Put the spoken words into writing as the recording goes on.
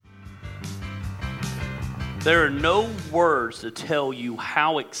There are no words to tell you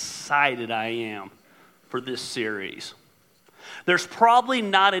how excited I am for this series. There's probably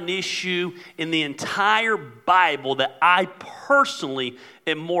not an issue in the entire Bible that I personally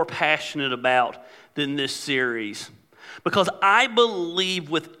am more passionate about than this series. Because I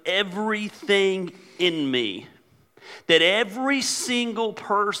believe with everything in me that every single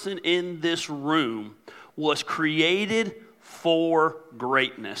person in this room was created for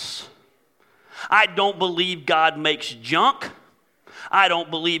greatness. I don't believe God makes junk. I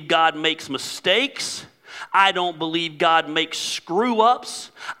don't believe God makes mistakes. I don't believe God makes screw-ups.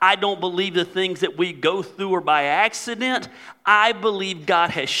 I don't believe the things that we go through are by accident. I believe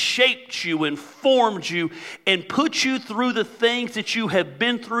God has shaped you and formed you and put you through the things that you have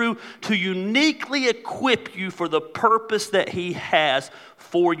been through to uniquely equip you for the purpose that He has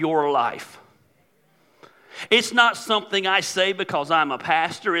for your life. It's not something I say because I'm a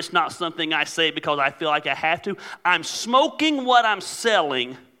pastor. It's not something I say because I feel like I have to. I'm smoking what I'm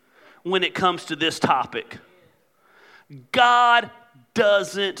selling when it comes to this topic. God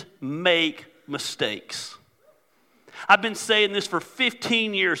doesn't make mistakes. I've been saying this for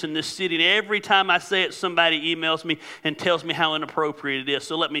 15 years in this city, and every time I say it, somebody emails me and tells me how inappropriate it is.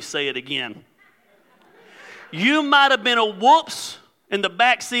 So let me say it again. You might have been a whoops in the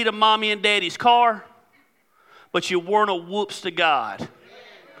backseat of mommy and daddy's car, but you weren't a whoops to God.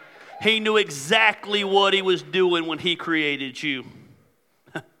 He knew exactly what He was doing when He created you.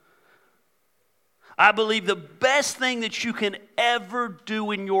 I believe the best thing that you can ever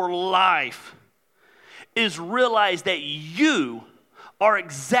do in your life is realize that you are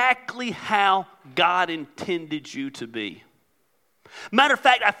exactly how God intended you to be. Matter of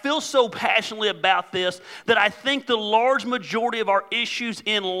fact, I feel so passionately about this that I think the large majority of our issues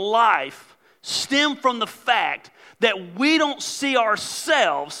in life stem from the fact that we don't see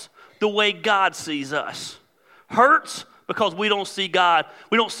ourselves the way God sees us. Hurts because we don't see God.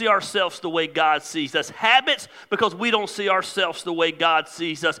 We don't see ourselves the way God sees us. Habits because we don't see ourselves the way God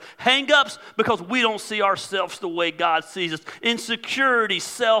sees us. Hang-ups because we don't see ourselves the way God sees us. Insecurity,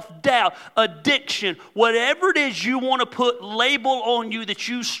 self-doubt, addiction, whatever it is you want to put label on you that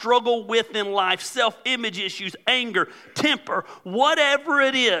you struggle with in life, self-image issues, anger, temper, whatever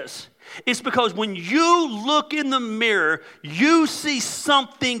it is. It's because when you look in the mirror, you see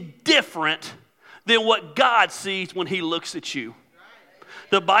something different than what God sees when He looks at you.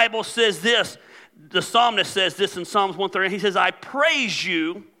 The Bible says this, the psalmist says this in Psalms 130. He says, I praise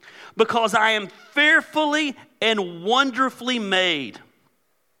you because I am fearfully and wonderfully made.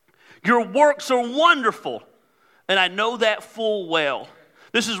 Your works are wonderful, and I know that full well.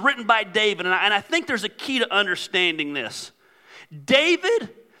 This is written by David, and I think there's a key to understanding this. David,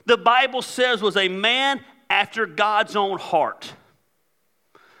 the Bible says, was a man after God's own heart.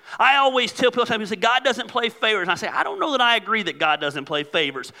 I always tell people, say, God doesn't play favorites. And I say, I don't know that I agree that God doesn't play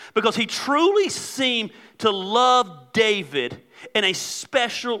favorites, because He truly seemed to love David in a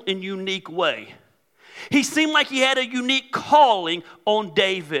special and unique way. He seemed like He had a unique calling on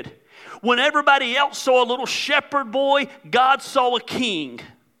David. When everybody else saw a little shepherd boy, God saw a king.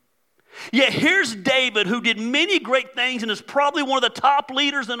 Yet here's David, who did many great things and is probably one of the top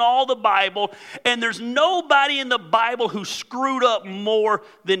leaders in all the Bible, and there's nobody in the Bible who screwed up more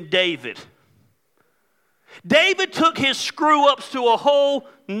than David. David took his screw-ups to a whole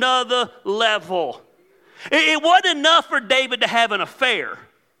nother level. It wasn't enough for David to have an affair.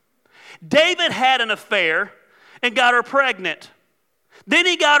 David had an affair and got her pregnant. Then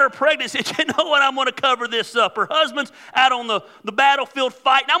he got her pregnant and said, you know what, I'm going to cover this up. Her husband's out on the battlefield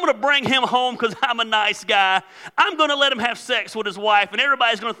fighting. I'm going to bring him home because I'm a nice guy. I'm going to let him have sex with his wife, and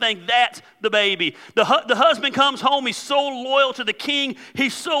everybody's going to think that's the baby. The husband comes home. He's so loyal to the king.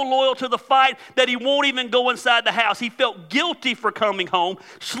 He's so loyal to the fight that he won't even go inside the house. He felt guilty for coming home,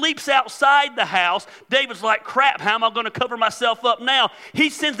 sleeps outside the house. David's like, crap, how am I going to cover myself up now? He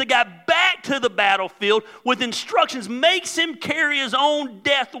sends the guy back to the battlefield with instructions, makes him carry his own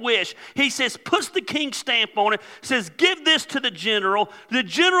death wish. He says, puts the king's stamp on it, says, give this to the general. The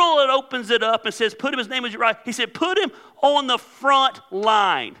general opens it up and says, put him, his name is Uriah. He said, put him on the front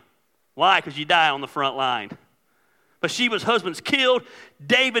line. Why? Because you die on the front line. Bathsheba's husband's killed.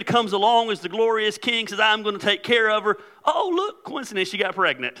 David comes along as the glorious king, says, I'm going to take care of her. Oh, look, coincidence, she got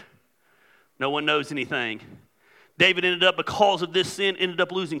pregnant. No one knows anything. David ended up, because of this sin, ended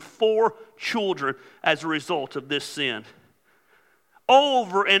up losing 4 children as a result of this sin.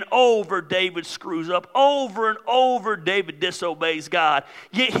 Over and over, David screws up. Over and over, David disobeys God.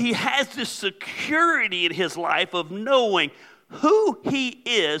 Yet he has this security in his life of knowing who he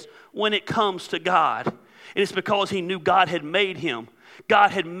is when it comes to God. And it's because he knew God had made him.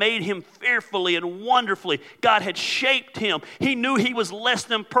 God had made him fearfully and wonderfully. God had shaped him. He knew he was less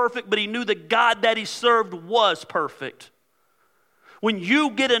than perfect, but he knew the God that he served was perfect. When you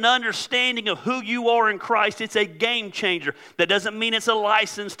get an understanding of who you are in Christ, it's a game changer. That doesn't mean it's a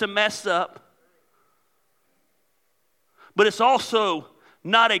license to mess up. But it's also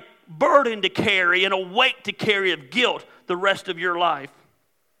not a burden to carry and a weight to carry of guilt the rest of your life.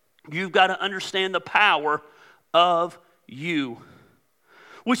 You've got to understand the power of you.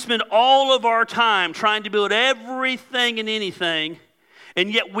 We spend all of our time trying to build everything and anything,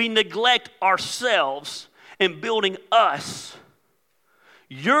 and yet we neglect ourselves and building us.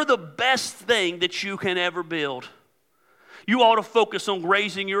 You're the best thing that you can ever build. You ought to focus on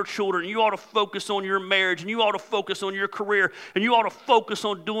raising your children. You ought to focus on your marriage. And you ought to focus on your career. And you ought to focus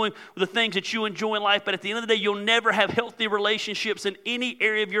on doing the things that you enjoy in life. But at the end of the day, you'll never have healthy relationships in any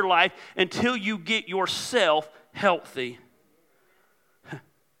area of your life until you get yourself healthy.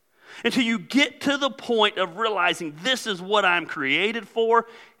 Until you get to the point of realizing this is what I'm created for,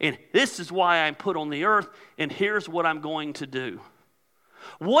 and this is why I'm put on the earth, and here's what I'm going to do.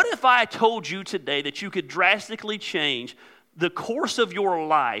 What if I told you today that you could drastically change the course of your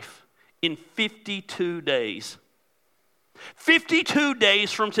life in 52 days? 52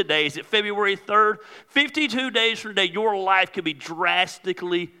 days from today, is it February 3rd? 52 days from today, your life could be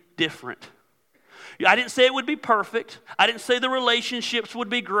drastically different. I didn't say it would be perfect. I didn't say the relationships would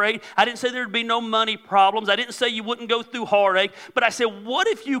be great. I didn't say there would be no money problems. I didn't say you wouldn't go through heartache. But I said, what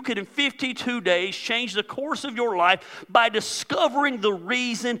if you could in 52 days change the course of your life by discovering the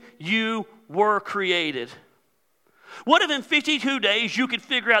reason you were created? What if in 52 days you could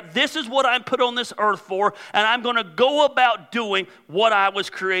figure out this is what I'm put on this earth for, and I'm going to go about doing what I was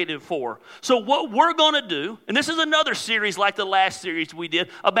created for? So what we're going to do, and this is another series like the last series we did,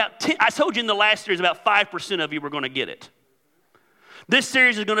 I told you in the last series about 5% of you were going to get it. This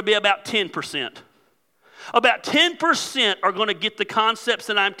series is going to be about 10%. About 10% are going to get the concepts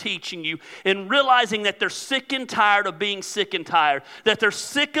that I'm teaching you and realizing that they're sick and tired of being sick and tired, that they're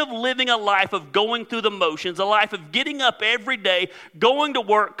sick of living a life of going through the motions, a life of getting up every day, going to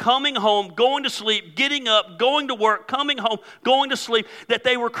work, coming home, going to sleep, getting up, going to work, coming home, going to sleep, that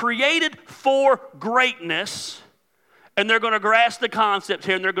they were created for greatness, and they're going to grasp the concepts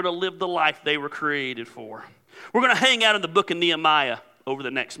here and they're going to live the life they were created for. We're going to hang out in the book of Nehemiah over the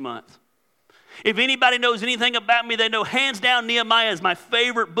next month. If anybody knows anything about me, they know hands down Nehemiah is my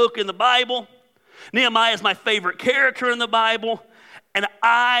favorite book in the Bible. Nehemiah is my favorite character in the Bible. And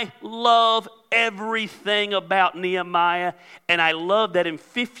I love everything about Nehemiah. And I love that in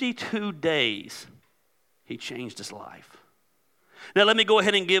 52 days, he changed his life. Now let me go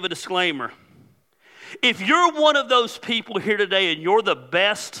ahead and give a disclaimer. If you're one of those people here today and you're the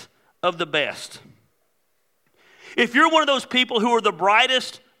best of the best, if you're one of those people who are the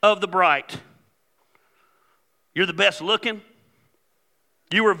brightest of the bright, you're the best looking.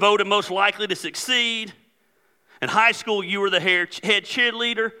 You were voted most likely to succeed. In high school, you were the head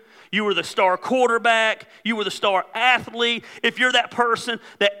cheerleader. You were the star quarterback. You were the star athlete. If you're that person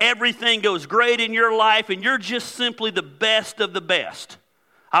that everything goes great in your life and you're just simply the best of the best,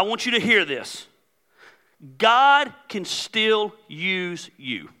 I want you to hear this. God can still use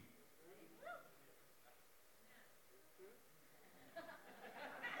you.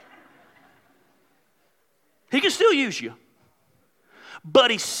 He can still use you.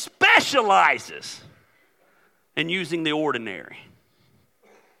 But he specializes in using the ordinary.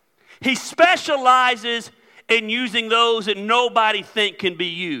 He specializes in using those that nobody think can be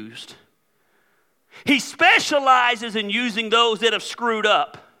used. He specializes in using those that have screwed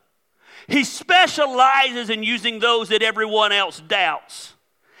up. He specializes in using those that everyone else doubts.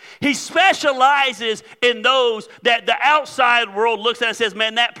 He specializes in those that the outside world looks at and says,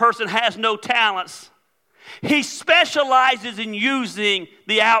 man, that person has no talents. He specializes in using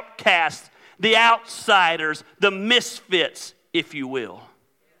the outcasts, the outsiders, the misfits, if you will.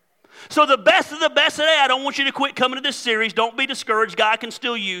 So the best of the best today, I don't want you to quit coming to this series. Don't be discouraged. God can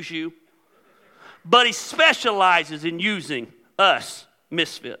still use you. But he specializes in using us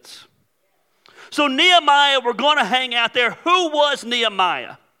misfits. So Nehemiah, we're going to hang out there. Who was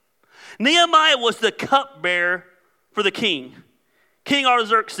Nehemiah? Nehemiah was the cupbearer for the king. King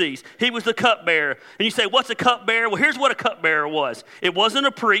Artaxerxes, he was the cupbearer. And you say, what's a cupbearer? Well, here's what a cupbearer was. It wasn't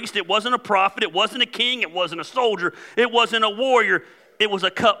a priest. It wasn't a prophet. It wasn't a king. It wasn't a soldier. It wasn't a warrior. It was a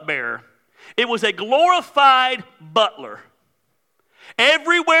cupbearer. It was a glorified butler.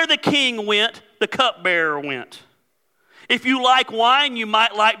 Everywhere the king went, the cupbearer went. If you like wine, you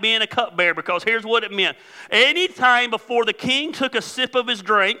might like being a cupbearer, because here's what it meant. Anytime before the king took a sip of his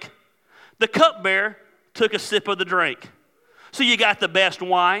drink, the cupbearer took a sip of the drink. So you got the best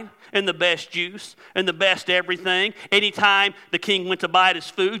wine and the best juice and the best everything. Anytime the king went to buy his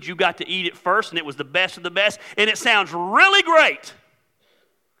food, you got to eat it first, and it was the best of the best, and it sounds really great.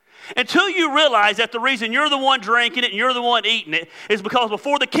 Until you realize that the reason you're the one drinking it and you're the one eating it is because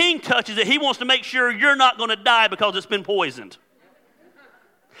before the king touches it, he wants to make sure you're not going to die because it's been poisoned.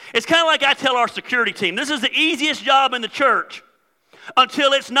 It's kind of like I tell our security team, this is the easiest job in the church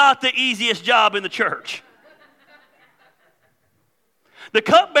until it's not the easiest job in the church. The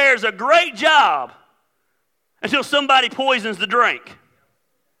cupbearer is a great job until somebody poisons the drink.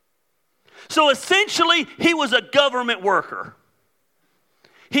 So essentially, he was a government worker.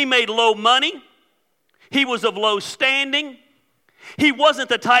 He made low money. He was of low standing. He wasn't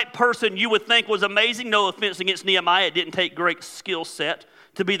the type person you would think was amazing. No offense against Nehemiah. It didn't take great skill set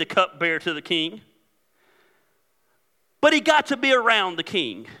to be the cupbearer to the king. But he got to be around the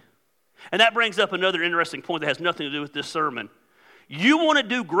king. And that brings up another interesting point that has nothing to do with this sermon. You want to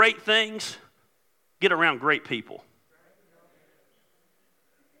do great things, get around great people.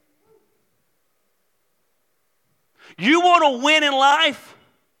 You want to win in life,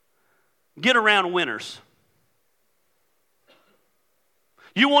 get around winners.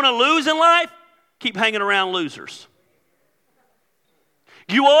 You want to lose in life, keep hanging around losers.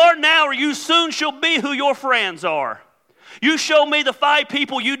 You are now or you soon shall be who your friends are. You show me the 5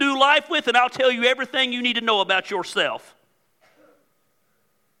 people you do life with, and I'll tell you everything you need to know about yourself.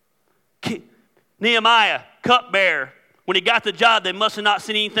 Nehemiah, cupbearer, when he got the job, they must have not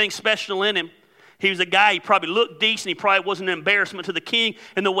seen anything special in him. He was a guy, he probably looked decent, he probably wasn't an embarrassment to the king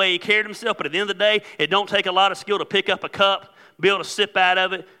in the way he carried himself, but at the end of the day, it don't take a lot of skill to pick up a cup, be able to sip out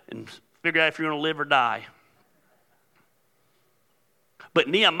of it, and figure out if you're going to live or die. But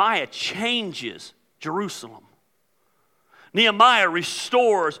Nehemiah changes Jerusalem. Nehemiah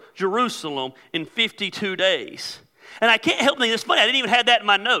restores Jerusalem in 52 days. And I can't help thinking, it's funny, I didn't even have that in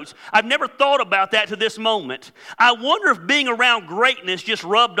my notes. I've never thought about that to this moment. I wonder if being around greatness just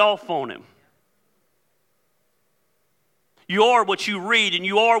rubbed off on him. You are what you read, and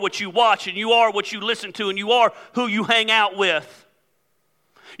you are what you watch, and you are what you listen to, and you are who you hang out with.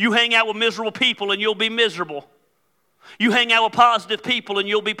 You hang out with miserable people, and you'll be miserable. You hang out with positive people and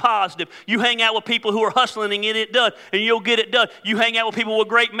you'll be positive. You hang out with people who are hustling and getting it done and you'll get it done. You hang out with people with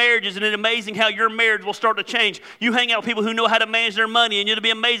great marriages and it's amazing how your marriage will start to change. You hang out with people who know how to manage their money and it'll be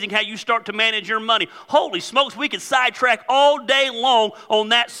amazing how you start to manage your money. Holy smokes, we could sidetrack all day long on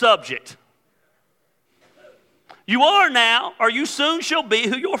that subject. You are now, or you soon shall be,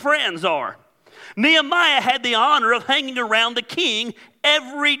 who your friends are. Nehemiah had the honor of hanging around the king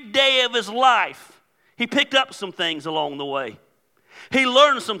every day of his life. He picked up some things along the way. He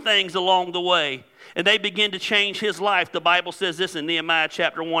learned some things along the way, and they began to change his life. The Bible says this in Nehemiah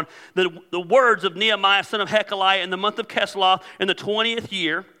chapter 1, the words of Nehemiah, son of Hekeliah, in the month of Kesloth, in the 20th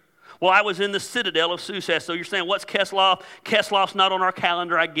year. Well, I was in the citadel of Susa. So you're saying, what's Kesloth? Kesloth's not on our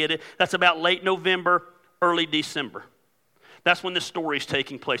calendar, I get it. That's about late November, early December. That's when this story is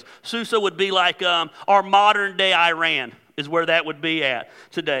taking place. Susa would be like our modern day Iran, is where that would be at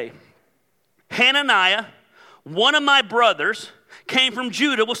today. Hananiah, one of my brothers, came from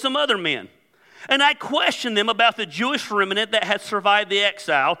Judah with some other men. And I questioned them about the Jewish remnant that had survived the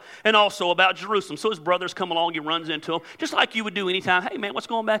exile and also about Jerusalem. So his brothers come along, he runs into them, just like you would do anytime. Hey, man, what's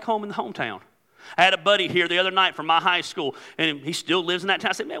going back home in the hometown? I had a buddy here the other night from my high school, and he still lives in that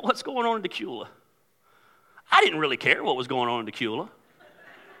town. I said, man, what's going on in Decula? I didn't really care what was going on in Decula.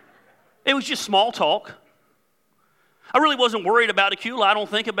 It was just small talk. I really wasn't worried about Decula. I don't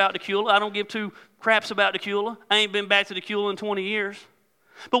think about Decula. I don't give two craps about Decula. I ain't been back to Decula in 20 years.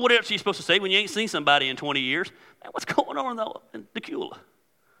 But what else are you supposed to say when you ain't seen somebody in 20 years? Man, what's going on in Decula?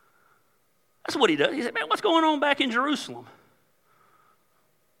 That's what he does. He said, man, what's going on back in Jerusalem?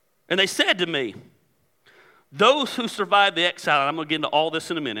 And they said to me, those who survived the exile, and I'm going to get into all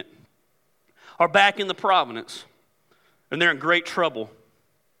this in a minute, are back in the province, and they're in great trouble,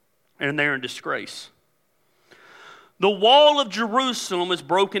 and they're in disgrace. The wall of Jerusalem is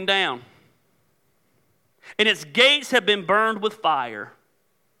broken down, and its gates have been burned with fire.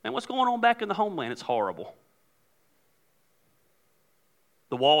 And what's going on back in the homeland? It's horrible.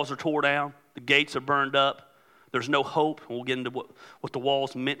 The walls are tore down. The gates are burned up. There's no hope. We'll get into what the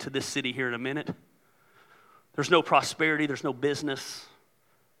walls meant to this city here in a minute. There's no prosperity. There's no business.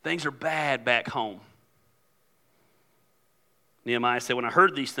 Things are bad back home. Nehemiah said, when I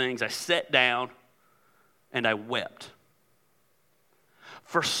heard these things, I sat down and I wept.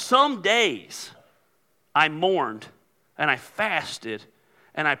 For some days, I mourned and I fasted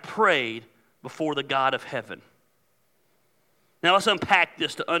and I prayed before the God of heaven. Now let's unpack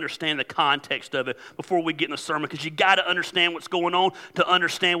this to understand the context of it before we get in the sermon, because you got to understand what's going on to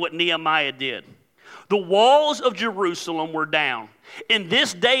understand what Nehemiah did. The walls of Jerusalem were down. In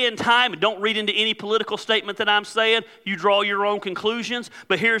this day and time, and don't read into any political statement that I'm saying, you draw your own conclusions,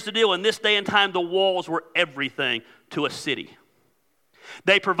 but here's the deal. In this day and time, the walls were everything to a city.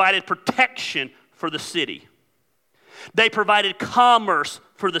 They provided protection for the city. They provided commerce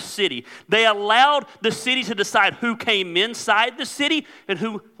for the city. They allowed the city to decide who came inside the city and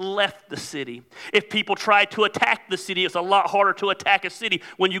who left the city. If people tried to attack the city, it's a lot harder to attack a city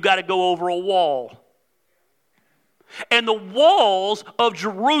when you got to go over a wall. And the walls of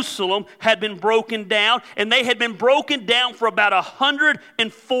Jerusalem had been broken down, and they had been broken down for about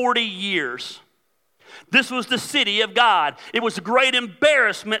 140 years. This was the city of God. It was a great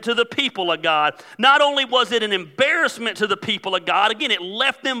embarrassment to the people of God. Not only was it an embarrassment to the people of God, again, it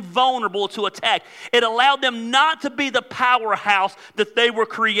left them vulnerable to attack. It allowed them not to be the powerhouse that they were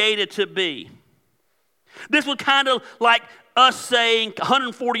created to be. This was kind of like us saying,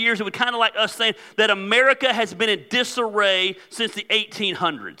 140 years, it would kind of like us saying that America has been in disarray since the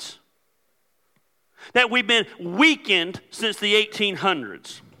 1800s. That we've been weakened since the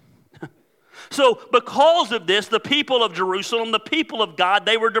 1800s. So because of this, the people of Jerusalem, the people of God,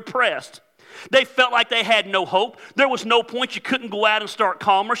 they were depressed. They felt like they had no hope. There was no point. You couldn't go out and start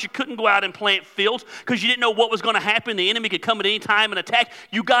commerce. You couldn't go out and plant fields because you didn't know what was going to happen. The enemy could come at any time and attack.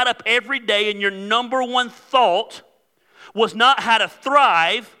 You got up every day and your number one thought was not how to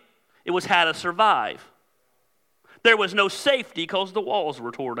thrive, it was how to survive. There was no safety because the walls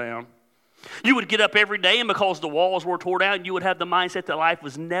were torn down. You would get up every day, and because the walls were torn down, you would have the mindset that life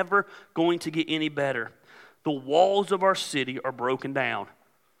was never going to get any better. The walls of our city are broken down.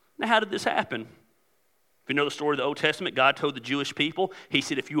 Now, how did this happen? If you know the story of the Old Testament, God told the Jewish people, He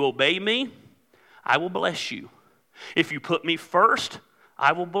said, if you obey me, I will bless you. If you put me first,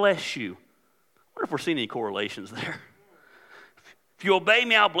 I will bless you. I wonder if we're seeing any correlations there. If you obey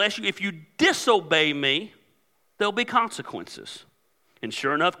me, I'll bless you. If you disobey me, there'll be consequences. And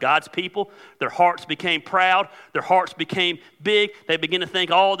sure enough, God's people, their hearts became proud. Their hearts became big. They began to think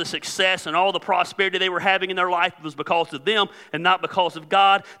all the success and all the prosperity they were having in their life was because of them and not because of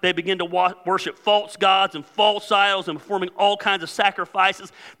God. They began to worship false gods and false idols and performing all kinds of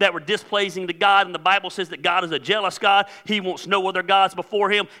sacrifices that were displeasing to God. And the Bible says that God is a jealous God. He wants no other gods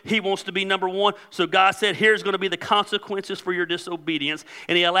before Him. He wants to be number one. So God said, here's going to be the consequences for your disobedience.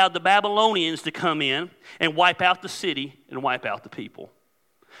 And He allowed the Babylonians to come in and wipe out the city and wipe out the people.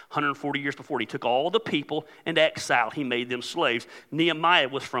 140 years before, He took all the people into exile. He made them slaves. Nehemiah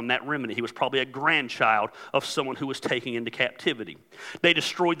was from that remnant. He was probably a grandchild of someone who was taken into captivity. They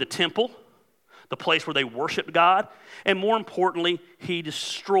destroyed the temple, the place where they worshiped God, and more importantly, He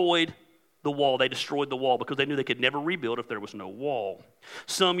destroyed the wall. They destroyed the wall because they knew they could never rebuild if there was no wall.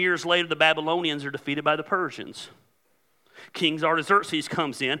 Some years later, the Babylonians are defeated by the Persians. King Artaxerxes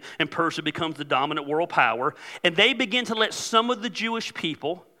comes in, and Persia becomes the dominant world power, and they begin to let some of the Jewish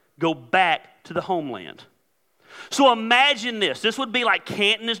people go back to the homeland. So imagine this. This would be like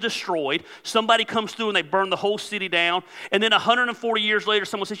Canton is destroyed. Somebody comes through and they burn the whole city down. And then 140 years later,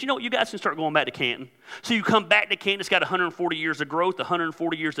 someone says, you know what, you guys can start going back to Canton. So you come back to Canton. It's got 140 years of growth,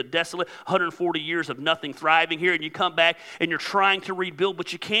 140 years of desolate, 140 years of nothing thriving here. And you come back and you're trying to rebuild,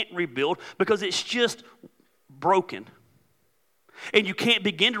 but you can't rebuild because it's just broken. And you can't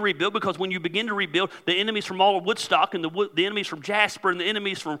begin to rebuild because when you begin to rebuild, the enemies from all of Woodstock and the enemies from Jasper and the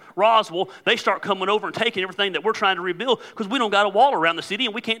enemies from Roswell, they start coming over and taking everything that we're trying to rebuild because we don't got a wall around the city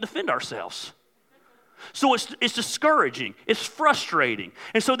and we can't defend ourselves. So it's discouraging. It's frustrating.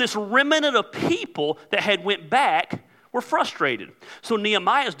 And so this remnant of people that had went back were frustrated. So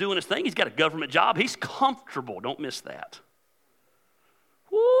Nehemiah's doing his thing. He's got a government job. He's comfortable. Don't miss that.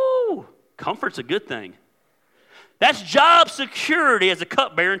 Woo! Comfort's a good thing. That's job security as a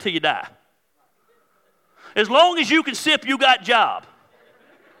cupbearer until you die. As long as you can sip, you got job.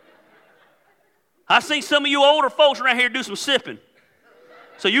 I see some of you older folks around here do some sipping.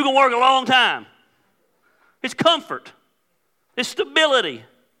 So you can work a long time. It's comfort. It's stability.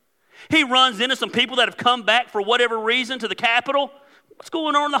 He runs into some people that have come back for whatever reason to the capital. What's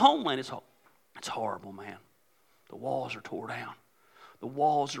going on in the homeland? It's horrible, man. The walls are torn down. The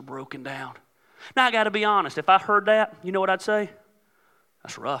walls are broken down. Now, I got to be honest. If I heard that, you know what I'd say?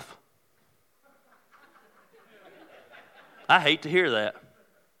 That's rough. I hate to hear that.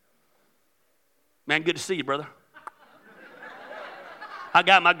 Man, good to see you, brother. I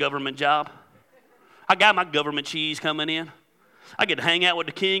got my government job. I got my government cheese coming in. I get to hang out with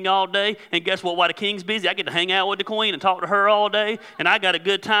the king all day. And guess what? While the king's busy, I get to hang out with the queen and talk to her all day. And I got a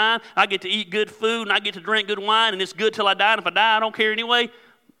good time. I get to eat good food and I get to drink good wine. And it's good till I die. And if I die, I don't care anyway.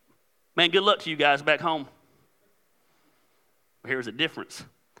 Man, good luck to you guys back home. But here's the difference.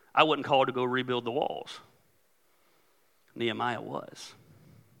 I wasn't called to go rebuild the walls. Nehemiah was.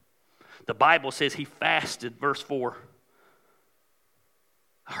 The Bible says he fasted, verse 4.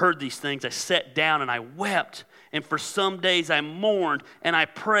 I heard these things. I sat down and I wept. And for some days I mourned and I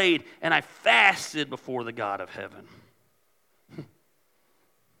prayed and I fasted before the God of heaven.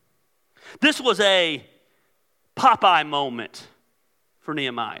 This was a Popeye moment for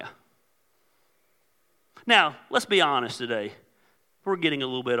Nehemiah. Now, let's be honest today. We're getting a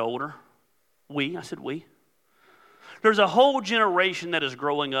little bit older. I said we. There's a whole generation that is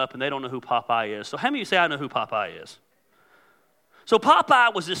growing up and they don't know who Popeye is. So how many of you say I know who Popeye is? So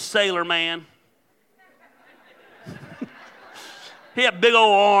Popeye was this sailor man. He had big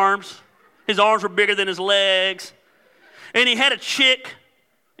old arms. His arms were bigger than his legs. And he had a chick,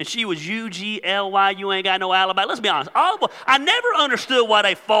 and she was U-G-L-Y. You ain't got no alibi. Let's be honest. I never understood why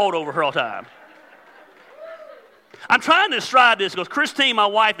they fought over her all the time. I'm trying to describe this because Christine, my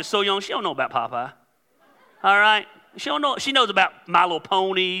wife, is so young. She don't know about Popeye. All right? She don't know. She knows about My Little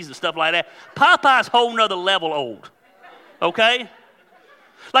Ponies and stuff like that. Popeye's a whole nother level old. Okay?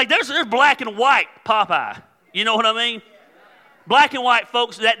 Like there's black and white Popeye. You know what I mean? Black and white,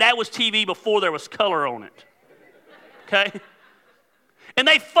 folks, that was TV before there was color on it. Okay? And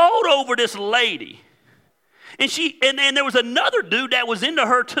they fought over this lady. And there was another dude that was into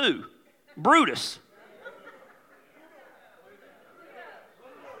her too. Brutus.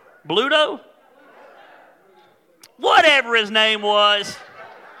 Bluto? Whatever his name was.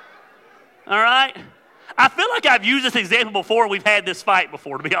 All right? I feel like I've used this example before. We've had this fight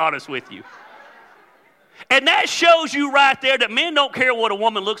before, to be honest with you. And that shows you right there that men don't care what a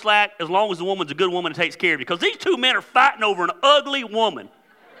woman looks like as long as the woman's a good woman and takes care of you. Because these two men are fighting over an ugly woman.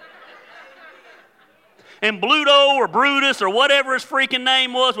 And Bluto or Brutus or whatever his freaking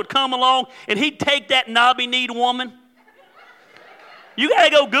name was would come along and he'd take that knobby-kneed woman. You got to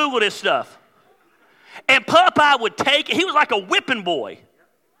go Google this stuff. And Popeye would take it. He was like a whipping boy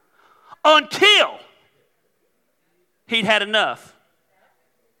until he'd had enough.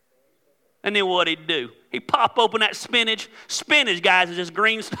 And then what'd he do? He'd pop open that spinach. Spinach, guys, is just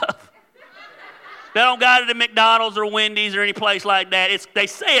green stuff. They don't got it at McDonald's or Wendy's or any place like that. They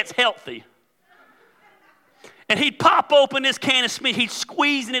say it's healthy. And he'd pop open this can of spinach. He'd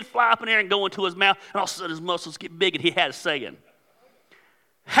squeeze and it'd fly up in there and go into his mouth. And all of a sudden his muscles get big and he had a saying.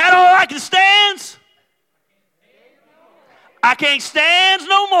 Had all I can stands, I can't stands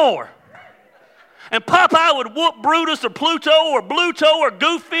no more. And Popeye would whoop Brutus or Pluto or Bluto or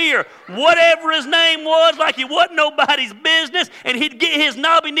Goofy or whatever his name was like he wasn't nobody's business. And he'd get his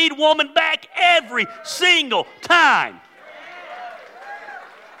knobby-kneed woman back every single time.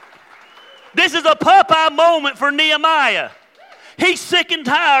 This is a Popeye moment for Nehemiah. He's sick and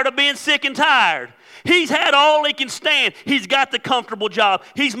tired of being sick and tired. He's had all he can stand. He's got the comfortable job.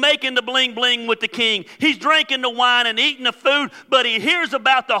 He's making the bling bling with the king. He's drinking the wine and eating the food, but he hears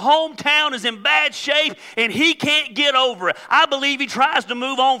about the hometown is in bad shape and he can't get over it. I believe he tries to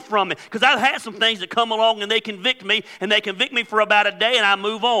move on from it because I've had some things that come along and they convict me, and they convict me for about a day and I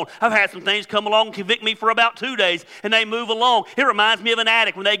move on. I've had some things come along and convict me for about 2 days and they move along. It reminds me of an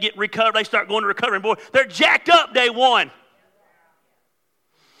addict when they get recovered, they start going to recovery, and boy, they're jacked up day one.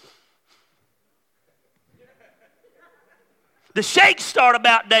 The shakes start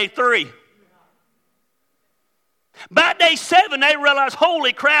about day 3. By day 7, they realize,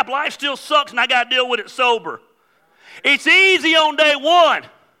 holy crap, life still sucks and I got to deal with it sober. It's easy on day 1.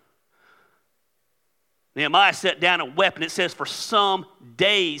 Nehemiah sat down and wept, and it says for some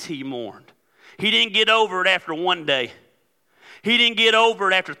days he mourned. He didn't get over it after 1 day. He didn't get over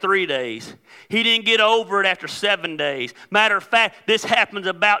it after 3 days. He didn't get over it after 7 days. Matter of fact, this happens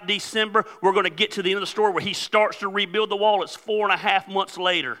about December. We're going to get to the end of the story where he starts to rebuild the wall. It's 4.5 months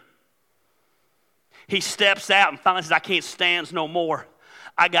later. He steps out and finally says, I can't stand no more.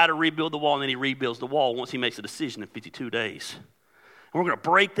 I got to rebuild the wall. And then he rebuilds the wall once he makes a decision in 52 days. And we're going to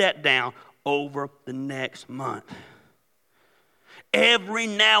break that down over the next month. Every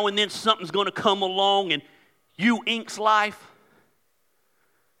now and then something's going to come along in you Inc.'s life.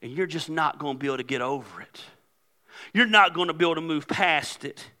 And you're just not going to be able to get over it. You're not going to be able to move past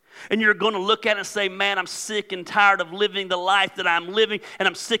it. And you're going to look at it and say, man, I'm sick and tired of living the life that I'm living, and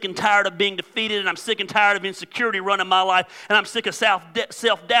I'm sick and tired of being defeated, and I'm sick and tired of insecurity running my life, and I'm sick of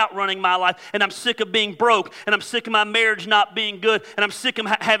self-doubt running my life, and I'm sick of being broke, and I'm sick of my marriage not being good, and I'm sick of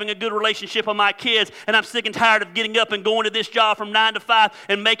having a good relationship with my kids, and I'm sick and tired of getting up and going to this job from 9 to 5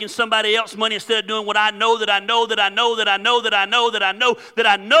 and making somebody else money instead of doing what I know that I'm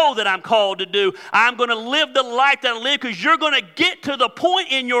called to do. I'm going to live the life that I live, because you're going to get to the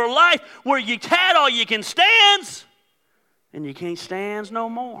point in your life where you had all you can stands and you can't stands no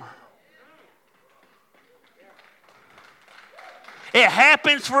more. It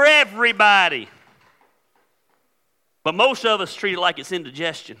happens for everybody. But most of us treat it like it's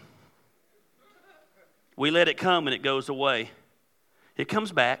indigestion. We let it come and it goes away. It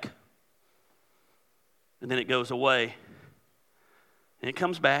comes back and then it goes away. And it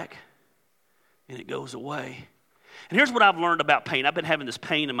comes back and it goes away. And here's what I've learned about pain. I've been having this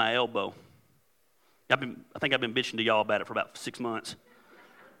pain in my elbow. I think I've been bitching to y'all about it for about 6 months.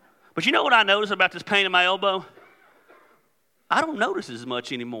 But you know what I notice about this pain in my elbow? I don't notice it as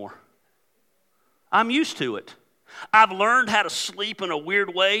much anymore. I'm used to it. I've learned how to sleep in a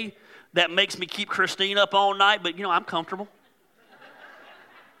weird way that makes me keep Christine up all night, but I'm comfortable.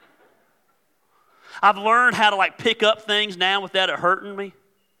 I've learned how to pick up things now without it hurting me.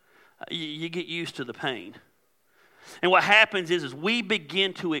 You get used to the pain. And what happens is we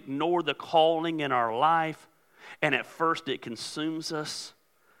begin to ignore the calling in our life, and at first it consumes us.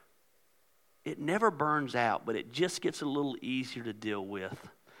 It never burns out, but it just gets a little easier to deal with.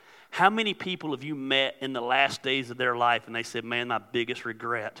 How many people have you met in the last days of their life and they said, man, my biggest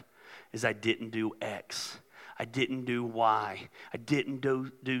regret is I didn't do X. I didn't do Y. I didn't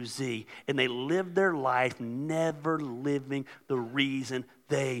do Z. And they lived their life never living the reason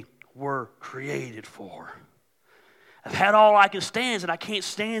they were created for. I've had all I can stand and I can't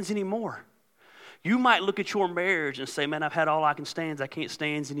stand anymore. You might look at your marriage and say, man, I've had all I can stand. I can't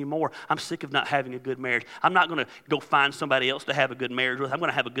stand anymore. I'm sick of not having a good marriage. I'm not going to go find somebody else to have a good marriage with. I'm going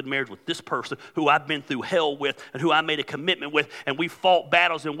to have a good marriage with this person who I've been through hell with and who I made a commitment with, and we've fought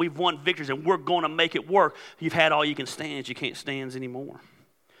battles and we've won victories and we're going to make it work. You've had all you can stand. You can't stand anymore.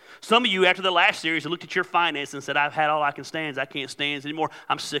 Some of you, after the last series, looked at your finances and said, I've had all I can stand. I can't stand anymore.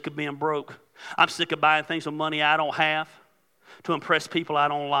 I'm sick of being broke. I'm sick of buying things with money I don't have to impress people I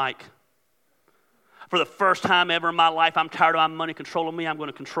don't like. For the first time ever in my life, I'm tired of my money controlling me. I'm going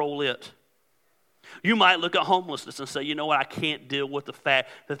to control it. You might look at homelessness and say, you know what, I can't deal with the fact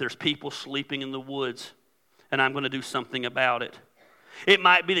that there's people sleeping in the woods, and I'm going to do something about it. It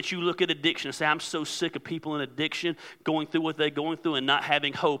might be that you look at addiction and say, I'm so sick of people in addiction going through what they're going through and not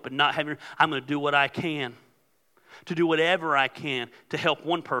having hope and I'm going to do what I can, to do whatever I can to help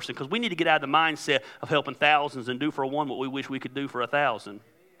one person, because we need to get out of the mindset of helping thousands and do for one what we wish we could do for 1,000.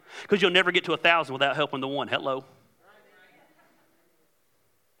 Because you'll never get to 1,000 without helping the one. Hello.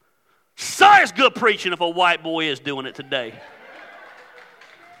 Sorry, it's good preaching if a white boy is doing it today.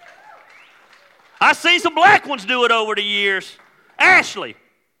 I've seen some black ones do it over the years. Ashley,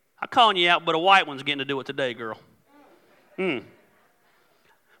 I'm calling you out, but a white one's getting to do it today, girl.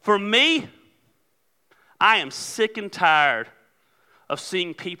 For me, I am sick and tired of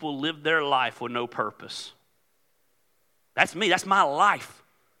seeing people live their life with no purpose. That's me. That's my life.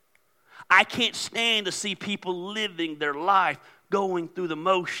 I can't stand to see people living their life going through the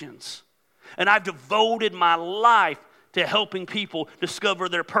motions. And I've devoted my life to helping people discover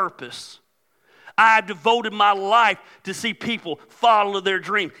their purpose. I've devoted my life to see people follow their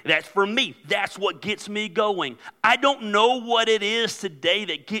dream. That's for me. That's what gets me going. I don't know what it is today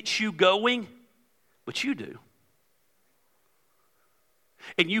that gets you going, but you do.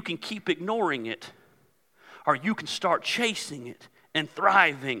 And you can keep ignoring it, or you can start chasing it and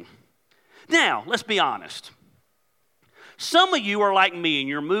thriving. Now, let's be honest. Some of you are like me and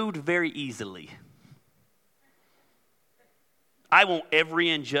you're moved very easily. I want every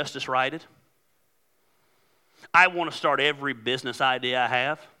injustice righted. I want to start every business idea I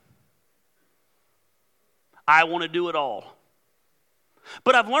have. I want to do it all.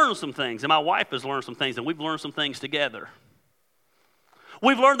 But I've learned some things, and my wife has learned some things, and we've learned some things together.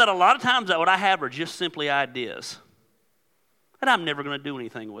 We've learned that a lot of times that what I have are just simply ideas, and I'm never going to do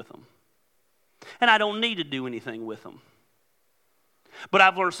anything with them. And I don't need to do anything with them. But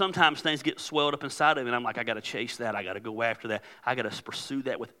I've learned sometimes things get swelled up inside of me, and I'm like, I got to chase that. I got to go after that. I got to pursue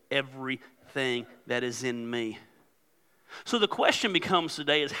that with everything that is in me. So the question becomes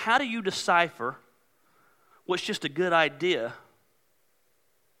today is, how do you decipher what's just a good idea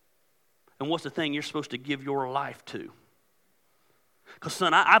and what's the thing you're supposed to give your life to? Because,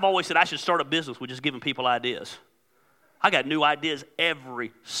 son, I've always said I should start a business with just giving people ideas. I got new ideas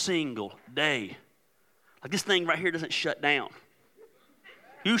every single day. Like this thing right here doesn't shut down.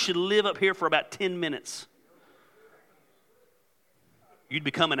 You should live up here for about 10 minutes. You'd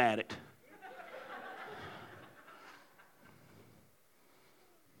become an addict.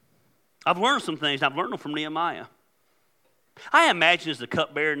 I've learned some things. I've learned them from Nehemiah. I imagine as the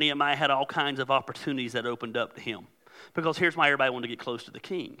cupbearer, Nehemiah had all kinds of opportunities that opened up to him. Because here's why everybody wanted to get close to the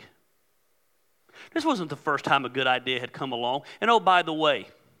king. This wasn't the first time a good idea had come along. And oh, by the way,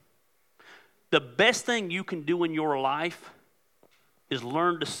 the best thing you can do in your life is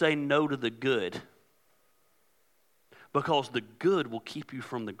learn to say no to the good. Because the good will keep you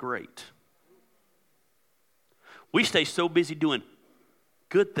from the great. We stay so busy doing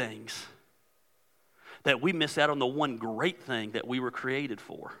good things that we miss out on the one great thing that we were created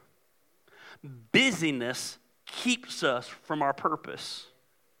for. Busyness keeps us from our purpose.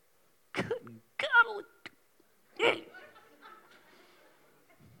 Good God. We've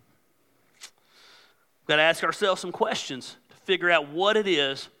got to ask ourselves some questions to figure out what it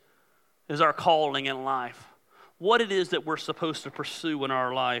is our calling in life. What it is that we're supposed to pursue in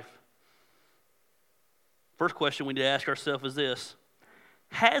our life. First question we need to ask ourselves is this: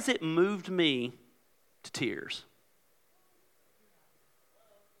 has it moved me to tears?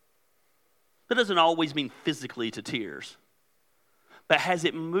 That doesn't always mean physically to tears, but has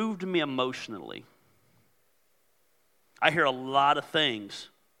it moved me emotionally? I hear a lot of things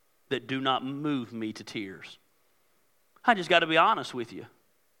that do not move me to tears. I just got to be honest with you.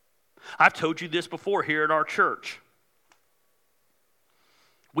 I've told you this before here at our church.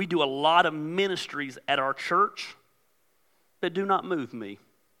 We do a lot of ministries at our church that do not move me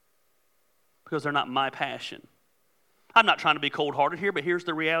because they're not my passion. I'm not trying to be cold-hearted here, but here's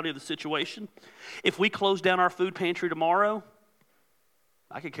the reality of the situation. If we close down our food pantry tomorrow,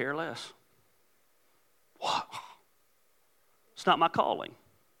 I could care less. What? It's not my calling.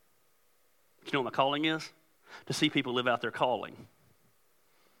 You know what my calling is? To see people live out their calling.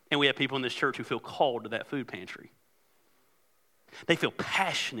 And we have people in this church who feel called to that food pantry. They feel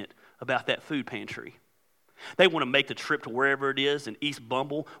passionate about that food pantry. They want to make the trip to wherever it is in East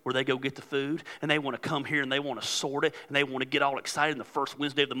Bumble where they go get the food, and they want to come here and they want to sort it, and they want to get all excited. The first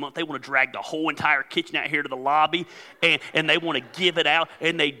Wednesday of the month, they want to drag the whole entire kitchen out here to the lobby, and they want to give it out,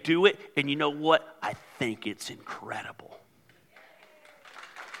 and they do it. And you know what? I think it's incredible.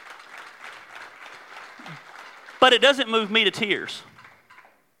 But it doesn't move me to tears.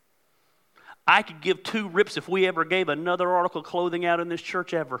 I could give two rips if we ever gave another article of clothing out in this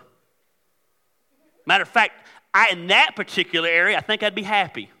church ever. Matter of fact, in that particular area, I think I'd be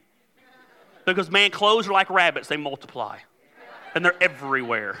happy. Because, man, clothes are like rabbits. They multiply. And they're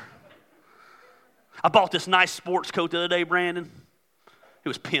everywhere. I bought this nice sports coat the other day, Brandon. It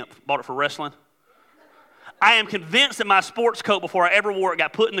was pimp. Bought it for wrestling. I am convinced that my sports coat, before I ever wore it,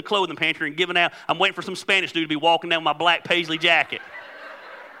 got put in the clothing pantry and given out. I'm waiting for some Spanish dude to be walking down with my black paisley jacket.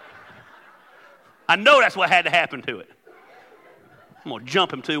 I know that's what had to happen to it. I'm going to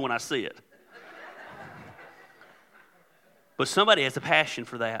jump him, too, when I see it. But somebody has a passion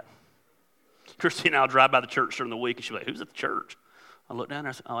for that. Christine and I will drive by the church during the week, and she'll be like, who's at the church? I look down there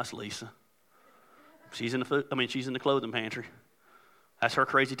and I say, oh, that's Lisa. She's in the clothing pantry. That's her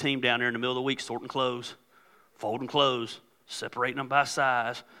crazy team down there in the middle of the week, sorting clothes, folding clothes, separating them by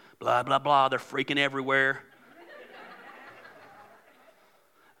size, blah, blah, blah. They're freaking everywhere.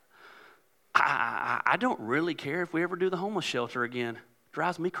 I don't really care if we ever do the homeless shelter again. It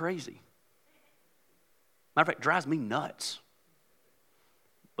drives me crazy. Matter of fact, it drives me nuts.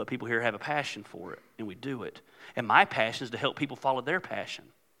 But people here have a passion for it, and we do it. And my passion is to help people follow their passion.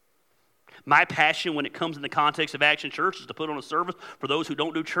 My passion when it comes in the context of Action Church is to put on a service for those who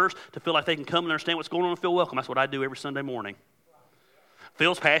don't do church to feel like they can come and understand what's going on and feel welcome. That's what I do every Sunday morning.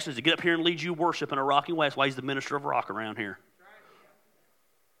 Phil's passion is to get up here and lead you worship in a rocking way. That's why he's the minister of rock around here.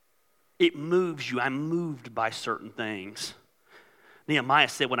 It moves you. I'm moved by certain things. Nehemiah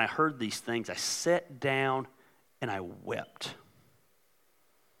said, when I heard these things, I sat down and I wept.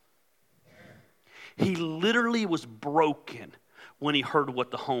 He literally was broken when he heard what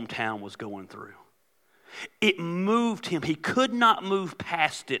the hometown was going through. It moved him. He could not move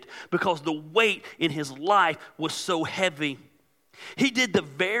past it because the weight in his life was so heavy. He did the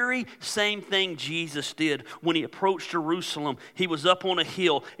very same thing Jesus did when he approached Jerusalem. He was up on a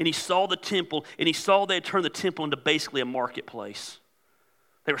hill and he saw the temple, and he saw they had turned the temple into basically a marketplace.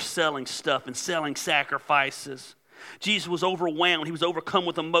 They were selling stuff and selling sacrifices. Jesus was overwhelmed. He was overcome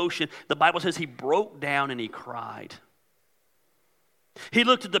with emotion. The Bible says he broke down and he cried. He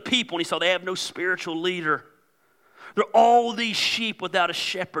looked at the people and he saw they have no spiritual leader. They're all these sheep without a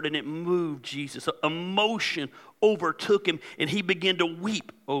shepherd, and it moved Jesus. Emotion overtook him, and he began to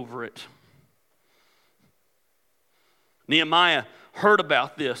weep over it. Nehemiah heard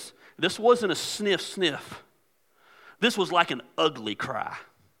about this. This wasn't a sniff. This was like an ugly cry.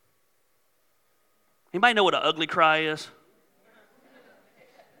 Anybody know what an ugly cry is?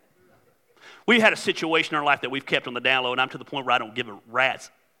 We had a situation in our life that we've kept on the down low, and I'm to the point where I don't give a rat's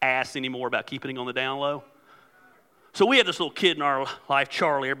ass anymore about keeping it on the down low. So we have this little kid in our life,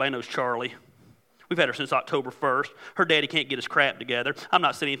 Charlie. Everybody knows Charlie. We've had her since October 1st. Her daddy can't get his crap together. I'm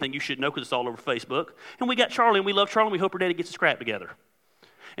not saying anything you should know because it's all over Facebook. And we got Charlie, and we love Charlie, and we hope her daddy gets his crap together.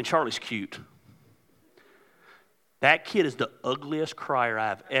 And Charlie's cute. That kid is the ugliest crier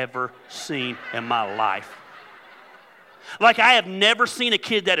I've ever seen in my life. Like, I have never seen a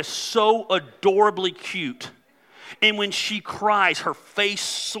kid that is so adorably cute. And when she cries, her face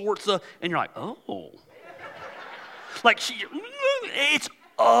sorts of, and you're like, oh. Like, it's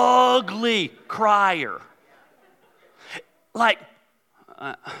ugly crier.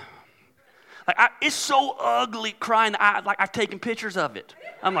 It's so ugly crying. I've taken pictures of it.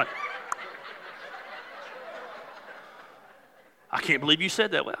 I'm like, I can't believe you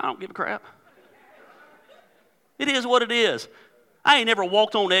said that. Well, I don't give a crap. It is what it is. I ain't never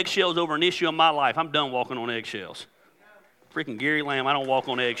walked on eggshells over an issue in my life. I'm done walking on eggshells. Freaking Gary Lamb, I don't walk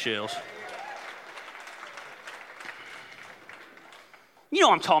on eggshells. You know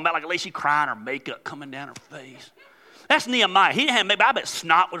what I'm talking about, like a lady crying, her makeup coming down her face. That's Nehemiah. He didn't have makeup. I bet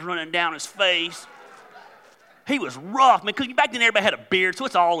snot was running down his face. He was rough, man, because back then everybody had a beard, so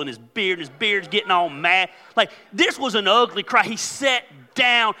it's all in his beard, and his beard's getting all mad. Like, this was an ugly cry. He sat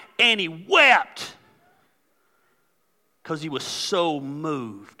down and he wept because he was so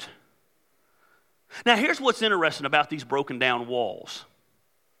moved. Now, here's what's interesting about these broken down walls.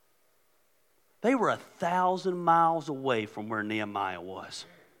 They were 1,000 miles away from where Nehemiah was.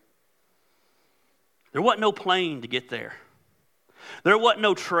 There wasn't no plane to get there. There wasn't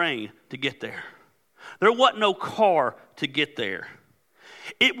no train to get there. There wasn't no car to get there.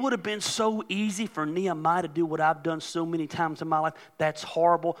 It would have been so easy for Nehemiah to do what I've done so many times in my life. That's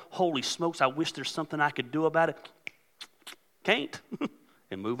horrible. Holy smokes, I wish there's something I could do about it. Can't.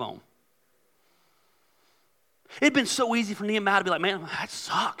 And move on. It'd been so easy for Nehemiah to be like, man, that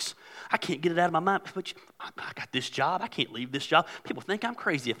sucks. I can't get it out of my mind. But I got this job. I can't leave this job. People think I'm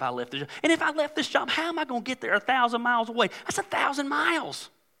crazy if I left this job. And if I left this job, how am I going to get there 1,000 miles away? That's 1,000 miles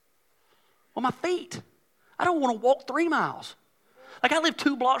on my feet. I don't want to walk 3 miles. Like, I live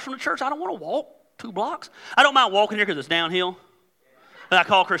 2 blocks from the church. I don't want to walk 2 blocks. I don't mind walking here because it's downhill. And I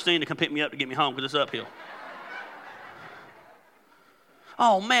call Christine to come pick me up to get me home because it's uphill.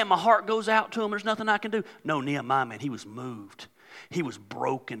 Oh, man, my heart goes out to him. There's nothing I can do. No, Nehemiah, man, he was moved. He was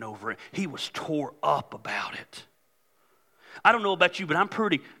broken over it. He was tore up about it. I don't know about you, but I'm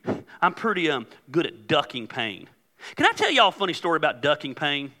pretty good at ducking pain. Can I tell y'all a funny story about ducking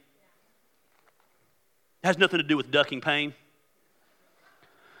pain? It has nothing to do with ducking pain.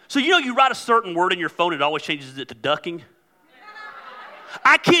 So you know you write a certain word in your phone, it always changes it to ducking?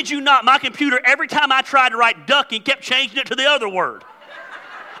 I kid you not, my computer, every time I tried to write ducking, kept changing it to the other word.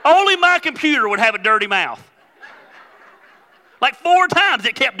 Only my computer would have a dirty mouth. Like 4 times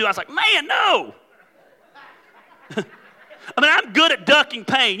it kept doing. I was like, man, no. I mean, I'm good at ducking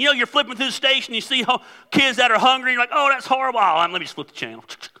pain. You know, you're flipping through the station, you see kids that are hungry, you're like, oh, that's horrible. Oh, let me just flip the channel.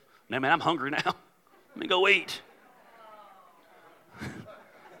 Now, man, I'm hungry now. Let me go eat.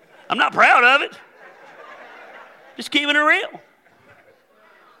 I'm not proud of it. Just keeping it real.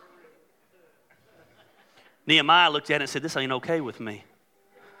 Nehemiah looked at it and said, this ain't okay with me.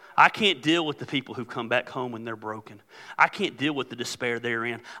 I can't deal with the people who come back home when they're broken. I can't deal with the despair they're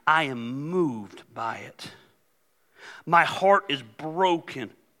in. I am moved by it. My heart is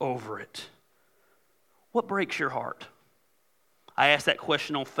broken over it. What breaks your heart? I asked that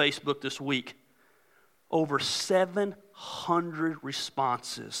question on Facebook this week. Over 700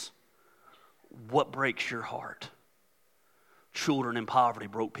 responses. What breaks your heart? Children in poverty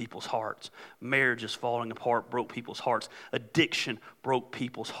broke people's hearts. Marriages falling apart broke people's hearts. Addiction broke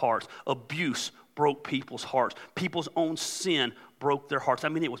people's hearts. Abuse broke people's hearts. People's own sin broke their hearts. I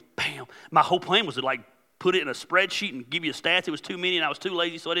mean, it was bam. My whole plan was to like put it in a spreadsheet and give you stats. It was too many and I was too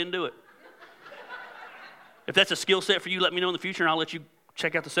lazy, so I didn't do it. If that's a skill set for you, let me know in the future and I'll let you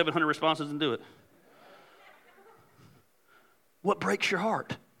check out the 700 responses and do it. What breaks your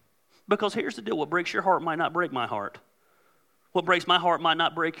heart? Because here's the deal. What breaks your heart might not break my heart. What breaks my heart might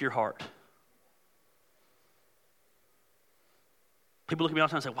not break your heart. People look at me all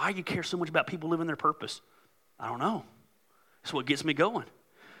the time and say, why do you care so much about people living their purpose? I don't know. It's what gets me going.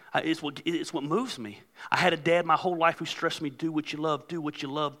 It's what moves me. I had a dad my whole life who stressed me, do what you love, do what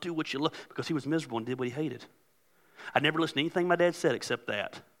you love, do what you love, because he was miserable and did what he hated. I never listened to anything my dad said except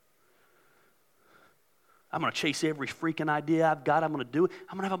that. I'm going to chase every freaking idea I've got. I'm going to do it.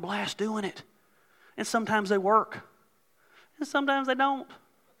 I'm going to have a blast doing it. And sometimes they work. And sometimes they don't.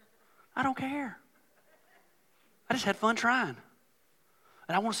 I don't care. I just had fun trying.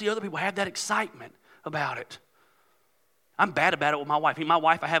 And I want to see other people have that excitement about it. I'm bad about it with my wife. My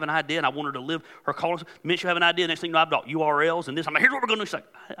wife, I have an idea, and I want her to live her calling. The minute you have an idea, next thing you know, I've got URLs and this. I'm like, here's what we're going to do. She's like,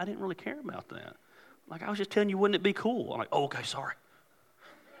 I didn't really care about that. Like, I was just telling you, wouldn't it be cool? I'm like, oh, okay, sorry.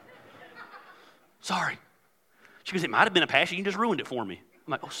 Sorry. She goes, it might have been a passion. You just ruined it for me.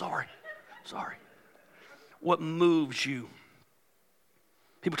 I'm like, oh, sorry. What moves you?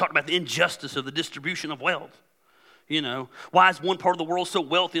 People talk about the injustice of the distribution of wealth. You know, why is one part of the world so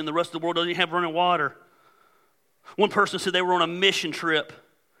wealthy and the rest of the world doesn't have running water? One person said they were on a mission trip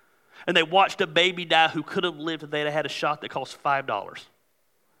and they watched a baby die who could have lived if they'd had a shot that cost $5.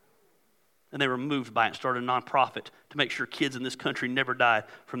 And they were moved by it and started a nonprofit to make sure kids in this country never died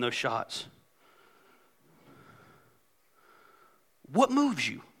from those shots. What moves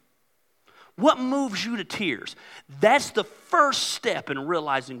you? What moves you to tears? That's the first step in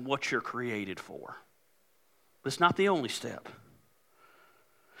realizing what you're created for. But it's not the only step.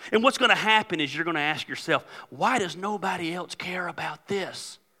 And what's going to happen is you're going to ask yourself, why does nobody else care about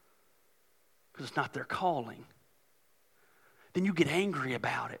this? Because it's not their calling. Then you get angry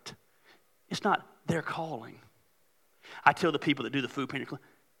about it. It's not their calling. I tell the people that do the food pantry,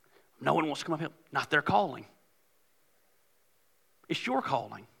 no one wants to come up here. Not their calling. It's your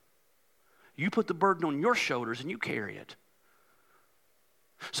calling. You put the burden on your shoulders and you carry it.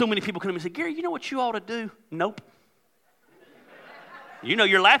 So many people come to me and say, Gary, you know what you ought to do? Nope. You know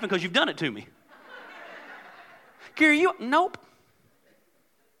you're laughing because you've done it to me. Gary, nope.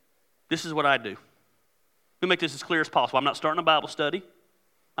 This is what I do. Let me make this as clear as possible. I'm not starting a Bible study.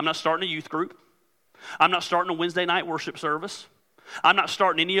 I'm not starting a youth group. I'm not starting a Wednesday night worship service. I'm not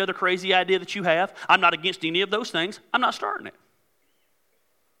starting any other crazy idea that you have. I'm not against any of those things. I'm not starting it.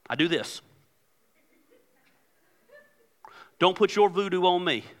 I do this. Don't put your voodoo on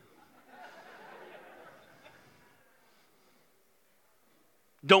me.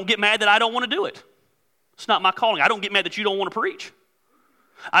 Don't get mad that I don't want to do it. It's not my calling. I don't get mad that you don't want to preach.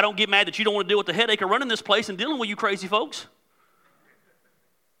 I don't get mad that you don't want to deal with the headache of running this place and dealing with you crazy folks.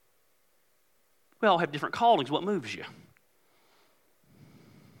 We all have different callings. What moves you?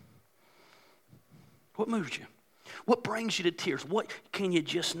 What moves you? What brings you to tears? What can you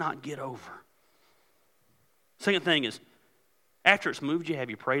just not get over? Second thing is, after it's moved you, have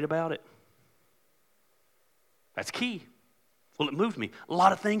you prayed about it? That's key. Well, it moved me. A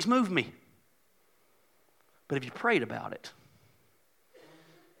lot of things move me. But have you prayed about it?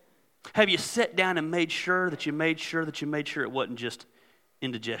 Have you sat down and made sure it wasn't just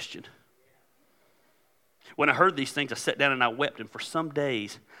indigestion? When I heard these things, I sat down and I wept, and for some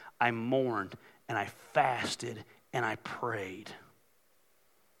days I mourned and I fasted and I prayed.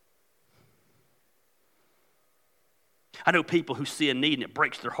 I know people who see a need and it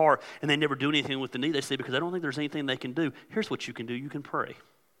breaks their heart and they never do anything with the need. They say, because I don't think there's anything they can do. Here's what you can do. You can pray.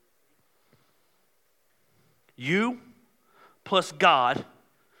 You plus God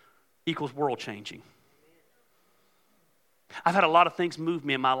equals world changing. I've had a lot of things move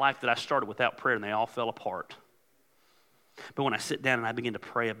me in my life that I started without prayer and they all fell apart. But when I sit down and I begin to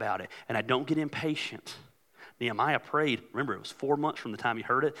pray about it and I don't get impatient. Nehemiah prayed. Remember, it was 4 months from the time he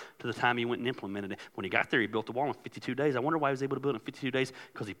heard it to the time he went and implemented it. When he got there, he built the wall in 52 days. I wonder why he was able to build it in 52 days,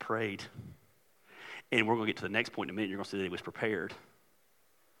 because he prayed. And we're going to get to the next point in a minute. You're going to see that he was prepared.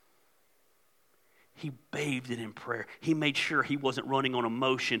 He bathed it in prayer. He made sure he wasn't running on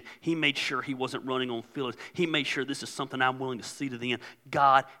emotion. He made sure he wasn't running on feelings. He made sure this is something I'm willing to see to the end.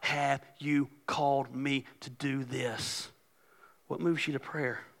 God, have you called me to do this? What moves you to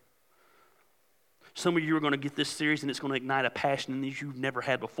prayer? Some of you are going to get this series and it's going to ignite a passion in these you've never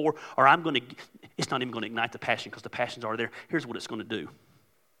had before. Or it's not even going to ignite the passion because the passions are there. Here's what it's going to do.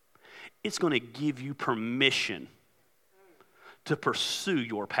 It's going to give you permission to pursue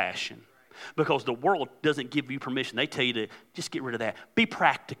your passion. Because the world doesn't give you permission. They tell you to just get rid of that. Be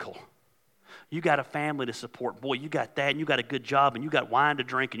practical. You got a family to support. Boy, you got that, and you got a good job, and you got wine to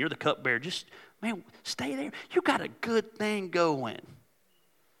drink, and you're the cupbearer. Just, man, stay there. You got a good thing going.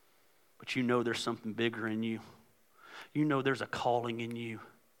 But you know there's something bigger in you. You know there's a calling in you.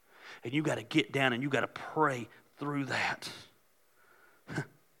 And you got to get down and you got to pray through that.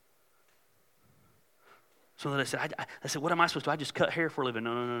 So they said, I said, what am I supposed to do? I just cut hair for a living.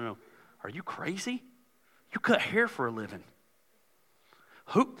 No. Are you crazy? You cut hair for a living.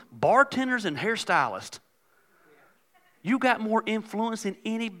 Who? Bartenders and hairstylists. You got more influence than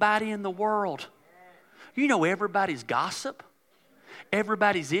anybody in the world. You know everybody's gossip,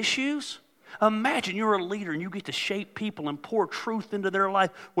 everybody's issues. Imagine you're a leader and you get to shape people and pour truth into their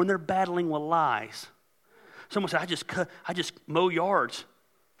life when they're battling with lies. Someone said, I just mow yards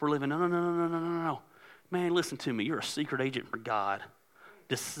for a living. No. Man, listen to me. You're a secret agent for God.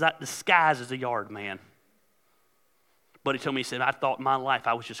 Disguised as a yard man. Buddy told me, he said, I thought in my life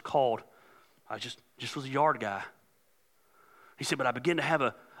I was just called. I just was a yard guy. He said, but I began to have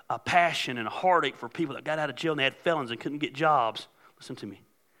a passion and a heartache for people that got out of jail and they had felons and couldn't get jobs. Listen to me.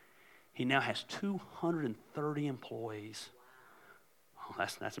 He now has 230 employees. Oh,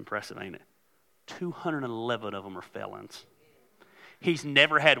 that's impressive, ain't it? 211 of them are felons. He's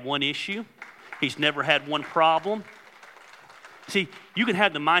never had one issue. He's never had one problem. See, you can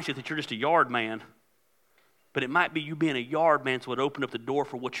have the mindset that you're just a yard man, but it might be you being a yard man so it opened up the door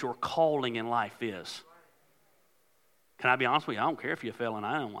for what your calling in life is. Can I be honest with you? I don't care if you're a felon.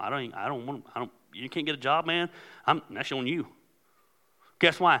 You can't get a job, man. That's on you.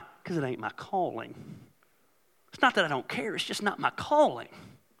 Guess why? Because it ain't my calling. It's not that I don't care. It's just not my calling.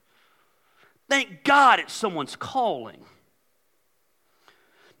 Thank God it's someone's calling.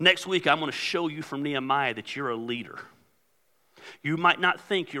 Next week, I'm going to show you from Nehemiah that you're a leader. You might not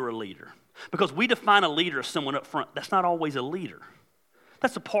think you're a leader because we define a leader as someone up front. That's not always a leader.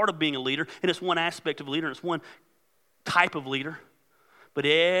 That's a part of being a leader, and it's one aspect of a leader, and it's one type of leader. But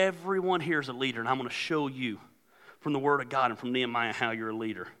everyone here is a leader, and I'm going to show you from the Word of God and from Nehemiah how you're a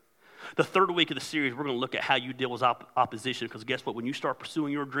leader. The third week of the series, we're going to look at how you deal with opposition, because guess what? When you start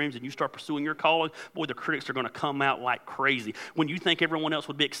pursuing your dreams and you start pursuing your calling, boy, the critics are going to come out like crazy. When you think everyone else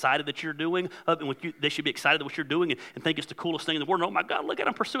would be excited that you're doing, they should be excited at what you're doing and think it's the coolest thing in the world. And, oh my God, look at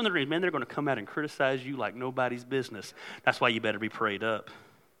them pursuing their dreams. Man, they're going to come out and criticize you like nobody's business. That's why you better be prayed up.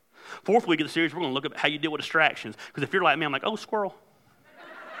 Fourth week of the series, we're going to look at how you deal with distractions, because if you're like me, I'm like, oh, squirrel.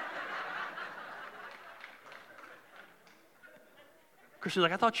 Christian's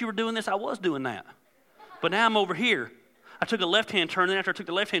like, I thought you were doing this. I was doing that. But now I'm over here. I took a left-hand turn. Then after I took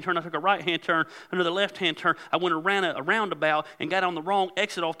the left-hand turn, I took a right-hand turn. Another left-hand turn. I went around a roundabout and got on the wrong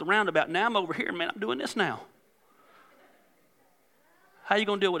exit off the roundabout. Now I'm over here, man. I'm doing this now. How are you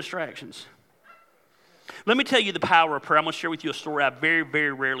going to deal with distractions? Let me tell you the power of prayer. I'm going to share with you a story I very,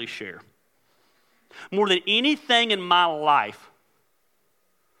 very rarely share. More than anything in my life,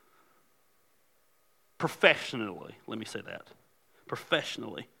 professionally, let me say that.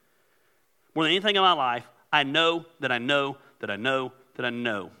 Professionally, more than anything in my life, I know that I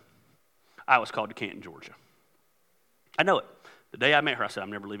was called to Canton, Georgia. I know it. The day I met her, I said, I'm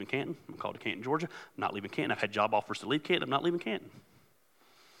never leaving Canton. I'm called to Canton, Georgia. I'm not leaving Canton. I've had job offers to leave Canton. I'm not leaving Canton.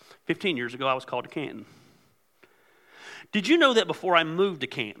 15 years ago, I was called to Canton. Did you know that before I moved to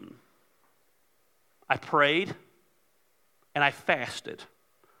Canton, I prayed and I fasted?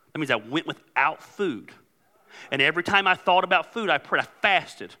 That means I went without food. And every time I thought about food, I prayed. I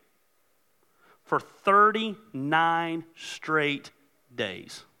fasted for 39 straight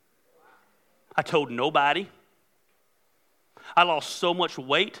days. I told nobody. I lost so much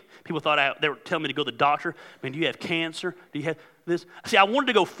weight. People thought they were telling me to go to the doctor. Man, do you have cancer? Do you have this? See, I wanted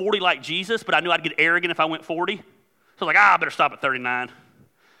to go 40 like Jesus, but I knew I'd get arrogant if I went 40. So I was like, I better stop at 39.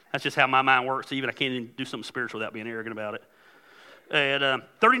 That's just how my mind works. Even I can't even do something spiritual without being arrogant about it. And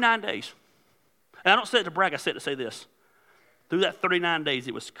 39 days. And I don't say it to brag, I say it to say this. Through that 39 days,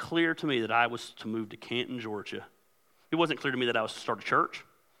 it was clear to me that I was to move to Canton, Georgia. It wasn't clear to me that I was to start a church.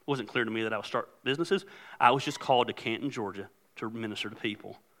 It wasn't clear to me that I was to start businesses. I was just called to Canton, Georgia to minister to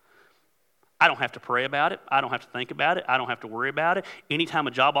people. I don't have to pray about it. I don't have to think about it. I don't have to worry about it. Anytime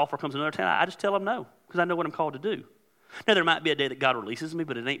a job offer comes in another town, I just tell them no, because I know what I'm called to do. Now, there might be a day that God releases me,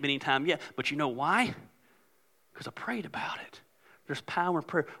 but it ain't been any time yet. But you know why? Because I prayed about it. There's power in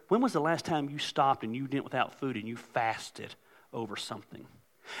prayer. When was the last time you stopped and you went without food and you fasted over something?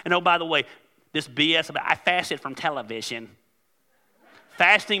 And oh, by the way, this BS about I fasted from television.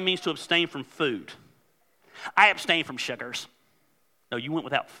 Fasting means to abstain from food. I abstain from sugars. No, you went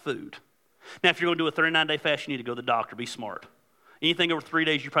without food. Now, if you're going to do a 39-day fast, you need to go to the doctor. Be smart. Anything over 3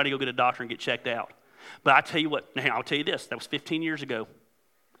 days, you probably go get a doctor and get checked out. But I tell you what, now I'll tell you this. That was 15 years ago.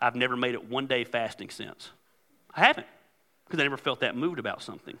 I've never made it one day fasting since. I haven't. Because I never felt that moved about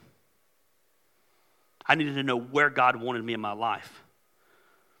something. I needed to know where God wanted me in my life.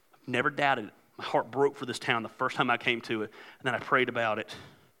 I've never doubted it. My heart broke for this town the first time I came to it, and then I prayed about it.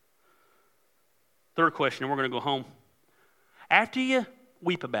 Third question, and we're going to go home. After you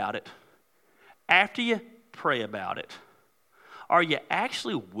weep about it, after you pray about it, are you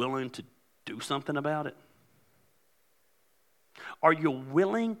actually willing to do something about it? Are you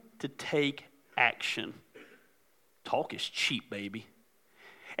willing to take action? Talk is cheap, baby.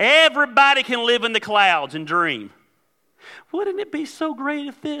 Everybody can live in the clouds and dream. Wouldn't it be so great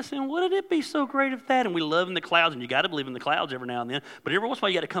if this, and wouldn't it be so great if that? And we live in the clouds, and you got to believe in the clouds every now and then. But every once in a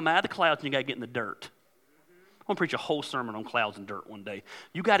while, you got to come out of the clouds and you got to get in the dirt. I'm going to preach a whole sermon on clouds and dirt one day.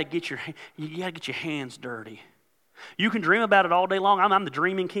 You got to get your hands dirty. You can dream about it all day long. I'm the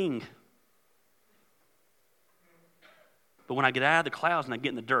dreaming king. But when I get out of the clouds and I get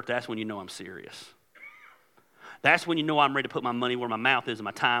in the dirt, that's when you know I'm serious. That's when you know I'm ready to put my money where my mouth is and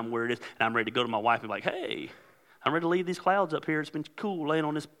my time where it is, and I'm ready to go to my wife and be like, hey, I'm ready to leave these clouds up here. It's been cool laying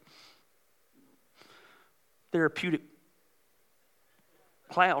on this therapeutic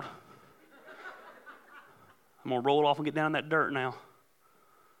cloud. I'm going to roll off and get down in that dirt now.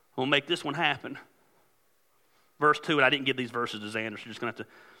 I'm going to make this one happen. Verse 2, and I didn't give these verses to Xander, so you're just going to have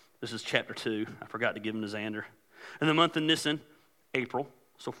to, this is chapter 2. I forgot to give them to Xander. In the month of Nisan, April,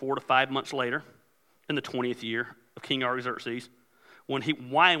 so 4 to 5 months later, in the 20th year of King Artaxerxes, when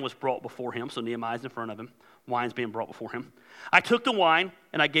wine was brought before him, so Nehemiah's in front of him, wine's being brought before him, I took the wine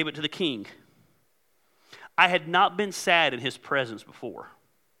and I gave it to the king. I had not been sad in his presence before.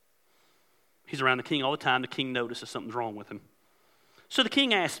 He's around the king all the time. The king notices something's wrong with him. So the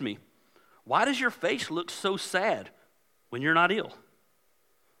king asked me, why does your face look so sad when you're not ill?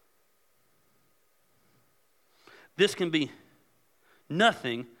 This can be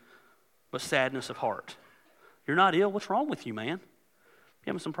nothing but sadness of heart. You're not ill? What's wrong with you, man? You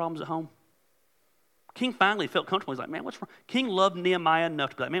having some problems at home? King finally felt comfortable. He's like, man, what's wrong? King loved Nehemiah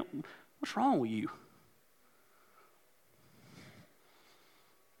enough to be like, man, what's wrong with you?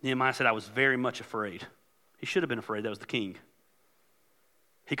 Nehemiah said, I was very much afraid. He should have been afraid. That was the king.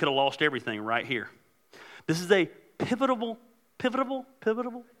 He could have lost everything right here. This is a pivotal.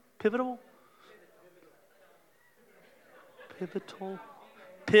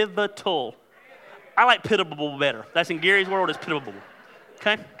 I like pitiable better. That's in Gary's world, it's pitiable.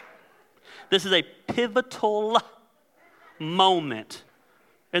 Okay? This is a pivotal moment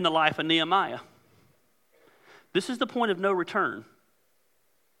in the life of Nehemiah. This is the point of no return.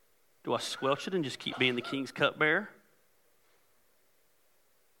 Do I squelch it and just keep being the king's cupbearer?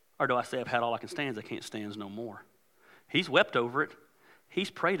 Or do I say I've had all I can stand, I can't stand no more? He's wept over it. He's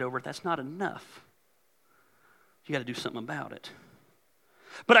prayed over it. That's not enough. You got to do something about it.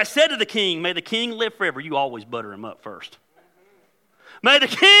 But I said to the king, may the king live forever. You always butter him up first. May the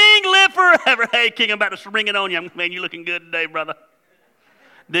king live forever. Hey, king, I'm about to spring it on you. Man, you looking good today, brother.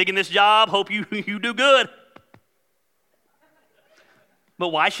 Digging this job. Hope you do good. But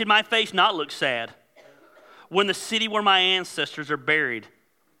why should my face not look sad when the city where my ancestors are buried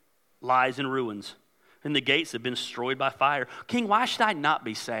lies in ruins and the gates have been destroyed by fire? King, why should I not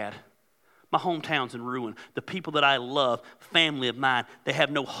be sad? My hometown's in ruin. The people that I love, family of mine, they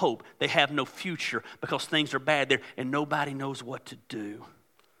have no hope. They have no future because things are bad there and nobody knows what to do.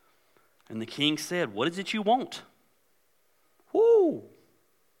 And the king said, what is it you want? Woo!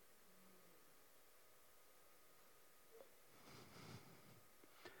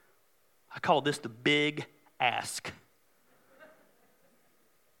 I call this the big ask.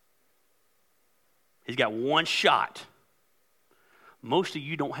 He's got one shot. Most of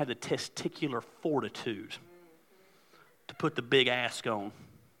you don't have the testicular fortitude to put the big ask on.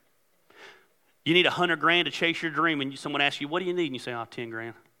 You need $100,000 to chase your dream, and someone asks you, what do you need? And you say, 10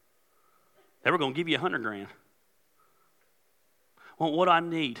 grand. They were going to give you $100,000. Well, what do I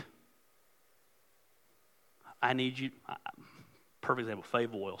need? I need you, perfect example,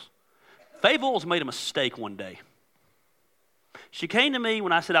 Fave Oils. Fave Oils made a mistake one day. She came to me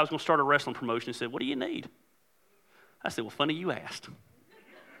when I said I was going to start a wrestling promotion and said, what do you need? I said, well, funny you asked.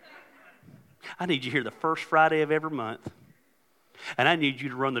 I need you here the first Friday of every month. And I need you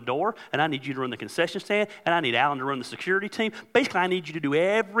to run the door, and I need you to run the concession stand, and I need Alan to run the security team. Basically, I need you to do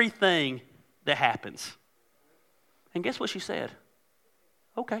everything that happens. And guess what she said?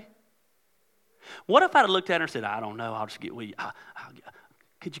 Okay. What if I had looked at her and said, I don't know, I'll just get with you.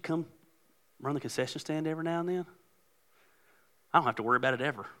 Could you come run the concession stand every now and then? I don't have to worry about it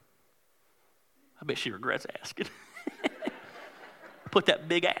ever. I bet she regrets asking. Put that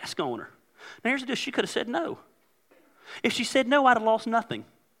big ask on her. Now here's the deal, she could have said no. If she said no, I'd have lost nothing.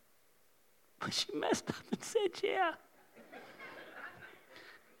 But she messed up and said yeah.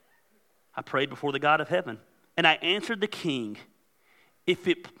 I prayed before the God of heaven, and I answered the king,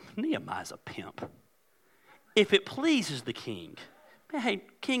 Nehemiah's a pimp. If it pleases the king, man, hey,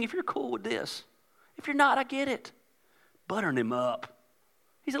 king, if you're cool with this, if you're not, I get it. Buttering him up.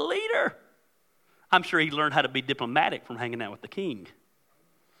 He's a leader. I'm sure he learned how to be diplomatic from hanging out with the king.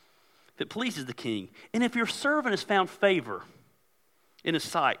 If it pleases the king, and if your servant has found favor in his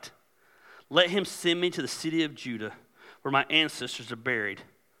sight, let him send me to the city of Judah where my ancestors are buried,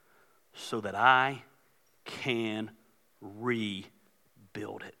 so that I can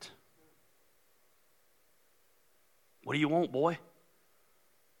rebuild it. What do you want, boy?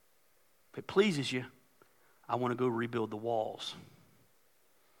 If it pleases you, I want to go rebuild the walls.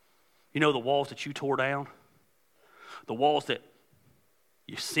 You know the walls that you tore down? The walls that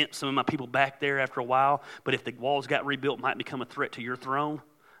you sent some of my people back there after a while, but if the walls got rebuilt, it might become a threat to your throne.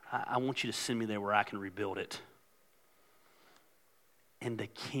 I want you to send me there where I can rebuild it. And the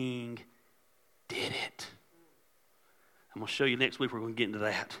king did it. I'm going to show you next week. We're going to get into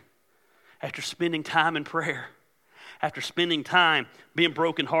that. After spending time in prayer, after spending time being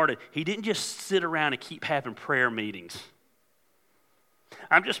brokenhearted, he didn't just sit around and keep having prayer meetings.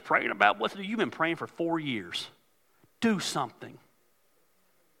 I'm just praying about what to do. You've been praying for 4 years. Do something.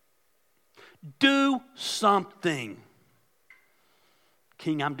 Do something.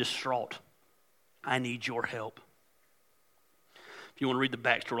 King, I'm distraught. I need your help. If you want to read the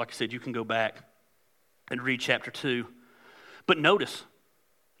backstory, like I said, you can go back and read chapter 2. But notice,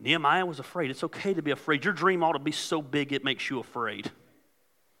 Nehemiah was afraid. It's okay to be afraid. Your dream ought to be so big it makes you afraid.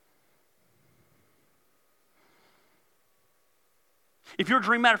 If your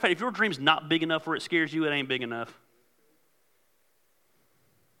dream, matter of fact, if your dream's not big enough where it scares you, it ain't big enough.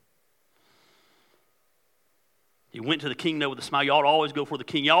 You went to the king, though, with a smile. You ought to always go for the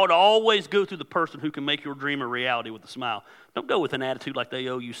king. You ought to always go through the person who can make your dream a reality with a smile. Don't go with an attitude like they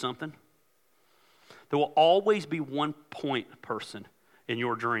owe you something. There will always be one point person in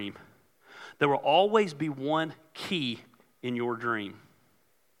your dream. There will always be one key in your dream.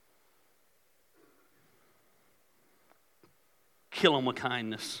 Kill them with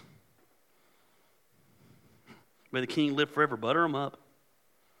kindness. May the king live forever. Butter them up.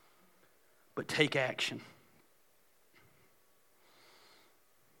 But take action.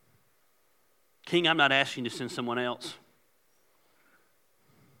 King, I'm not asking you to send someone else.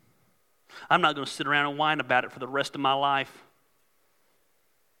 I'm not going to sit around and whine about it for the rest of my life.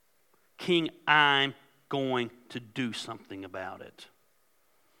 King, I'm going to do something about it.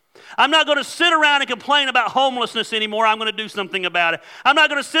 I'm not going to sit around and complain about homelessness anymore. I'm going to do something about it. I'm not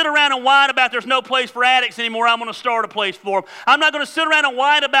going to sit around and whine about there's no place for addicts anymore. I'm going to start a place for them. I'm not going to sit around and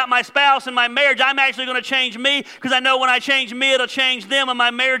whine about my spouse and my marriage. I'm actually going to change me because I know when I change me, it'll change them and my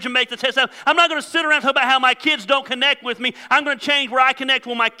marriage and make the test out. I'm not going to sit around and talk about how my kids don't connect with me. I'm going to change where I connect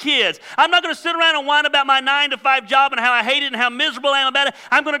with my kids. I'm not going to sit around and whine about my 9-to-5 job and how I hate it and how miserable I am about it.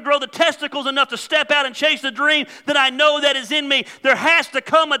 I'm going to grow the testicles enough to step out and chase the dream that I know that is in me. There has to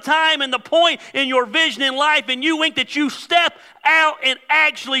come a time and the point in your vision in life and you think that you step out and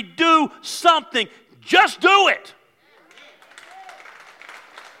actually do something. Just do it.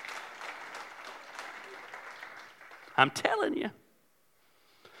 I'm telling you.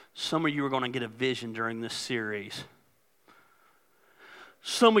 Some of you are going to get a vision during this series.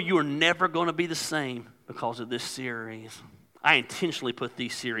 Some of you are never going to be the same because of this series. I intentionally put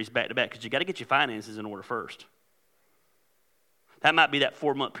these series back to back because you got to get your finances in order first. That might be that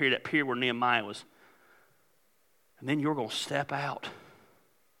 4-month period, that period where Nehemiah was. And then you're going to step out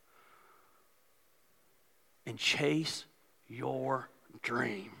and chase your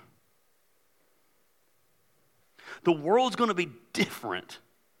dream. The world's going to be different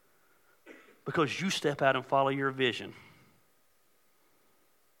because you step out and follow your vision.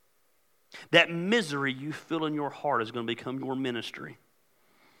 That misery you feel in your heart is going to become your ministry.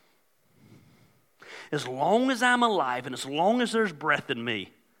 As long as I'm alive and as long as there's breath in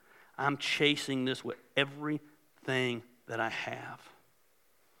me, I'm chasing this with everything that I have.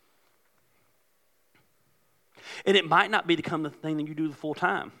 And it might not be to become the thing that you do the full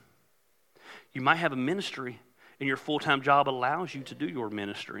time. You might have a ministry and your full-time job allows you to do your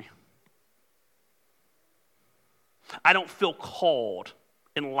ministry. I don't feel called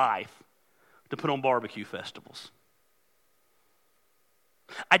in life to put on barbecue festivals.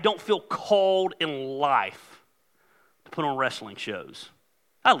 I don't feel called in life to put on wrestling shows.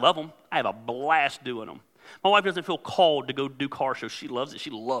 I love them. I have a blast doing them. My wife doesn't feel called to go do car shows. She loves it. She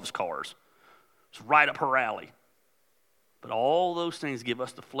loves cars. It's right up her alley. But all those things give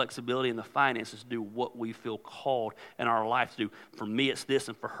us the flexibility and the finances to do what we feel called in our life to do. For me, it's this,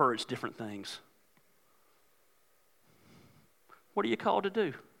 and for her, it's different things. What are you called to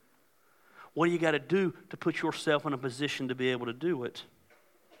do? What do you got to do to put yourself in a position to be able to do it?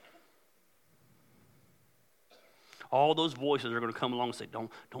 All those voices are going to come along and say, don't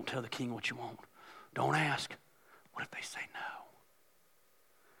tell the king what you want. Don't ask. What if they say no?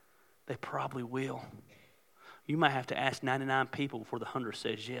 They probably will. You might have to ask 99 people before the 100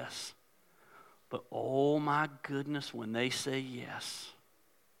 says yes. But oh my goodness, when they say yes,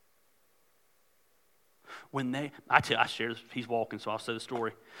 I share this, he's walking, so I'll say the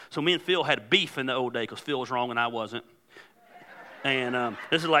story. So me and Phil had a beef in the old day because Phil was wrong and I wasn't. And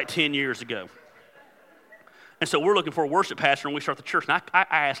this is like 10 years ago. And so we're looking for a worship pastor when we start the church. And I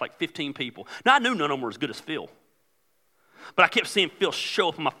asked like 15 people. Now, I knew none of them were as good as Phil. But I kept seeing Phil show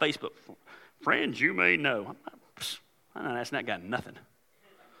up on my Facebook. Friends, you may know. I'm not asking that guy nothing.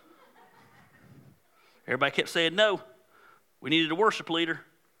 Everybody kept saying no. We needed a worship leader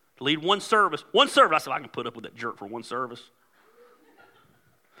to lead one service. One service. I said, I can put up with that jerk for one service.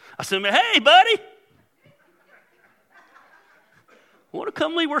 I said, hey, buddy. Want to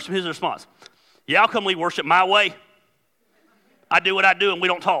come lead worship? His response, yeah, I'll come lead worship my way. I do what I do and we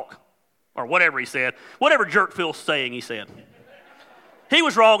don't talk. Or whatever he said. Whatever jerk Phil's saying, he said. He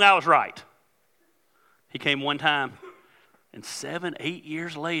was wrong, I was right. He came one time, and 7, 8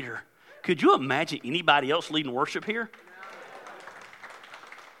 years later, could you imagine anybody else leading worship here?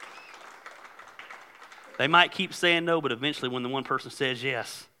 They might keep saying no, but eventually when the one person says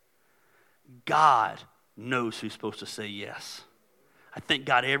yes, God knows who's supposed to say yes. I thank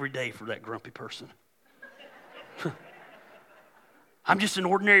God every day for that grumpy person. I'm just an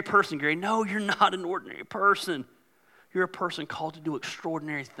ordinary person, Gary. No, you're not an ordinary person. You're a person called to do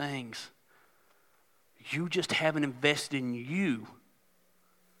extraordinary things. You just haven't invested in you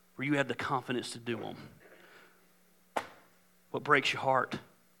where you have the confidence to do them. What breaks your heart?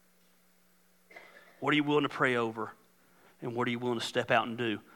 What are you willing to pray over? And what are you willing to step out and do?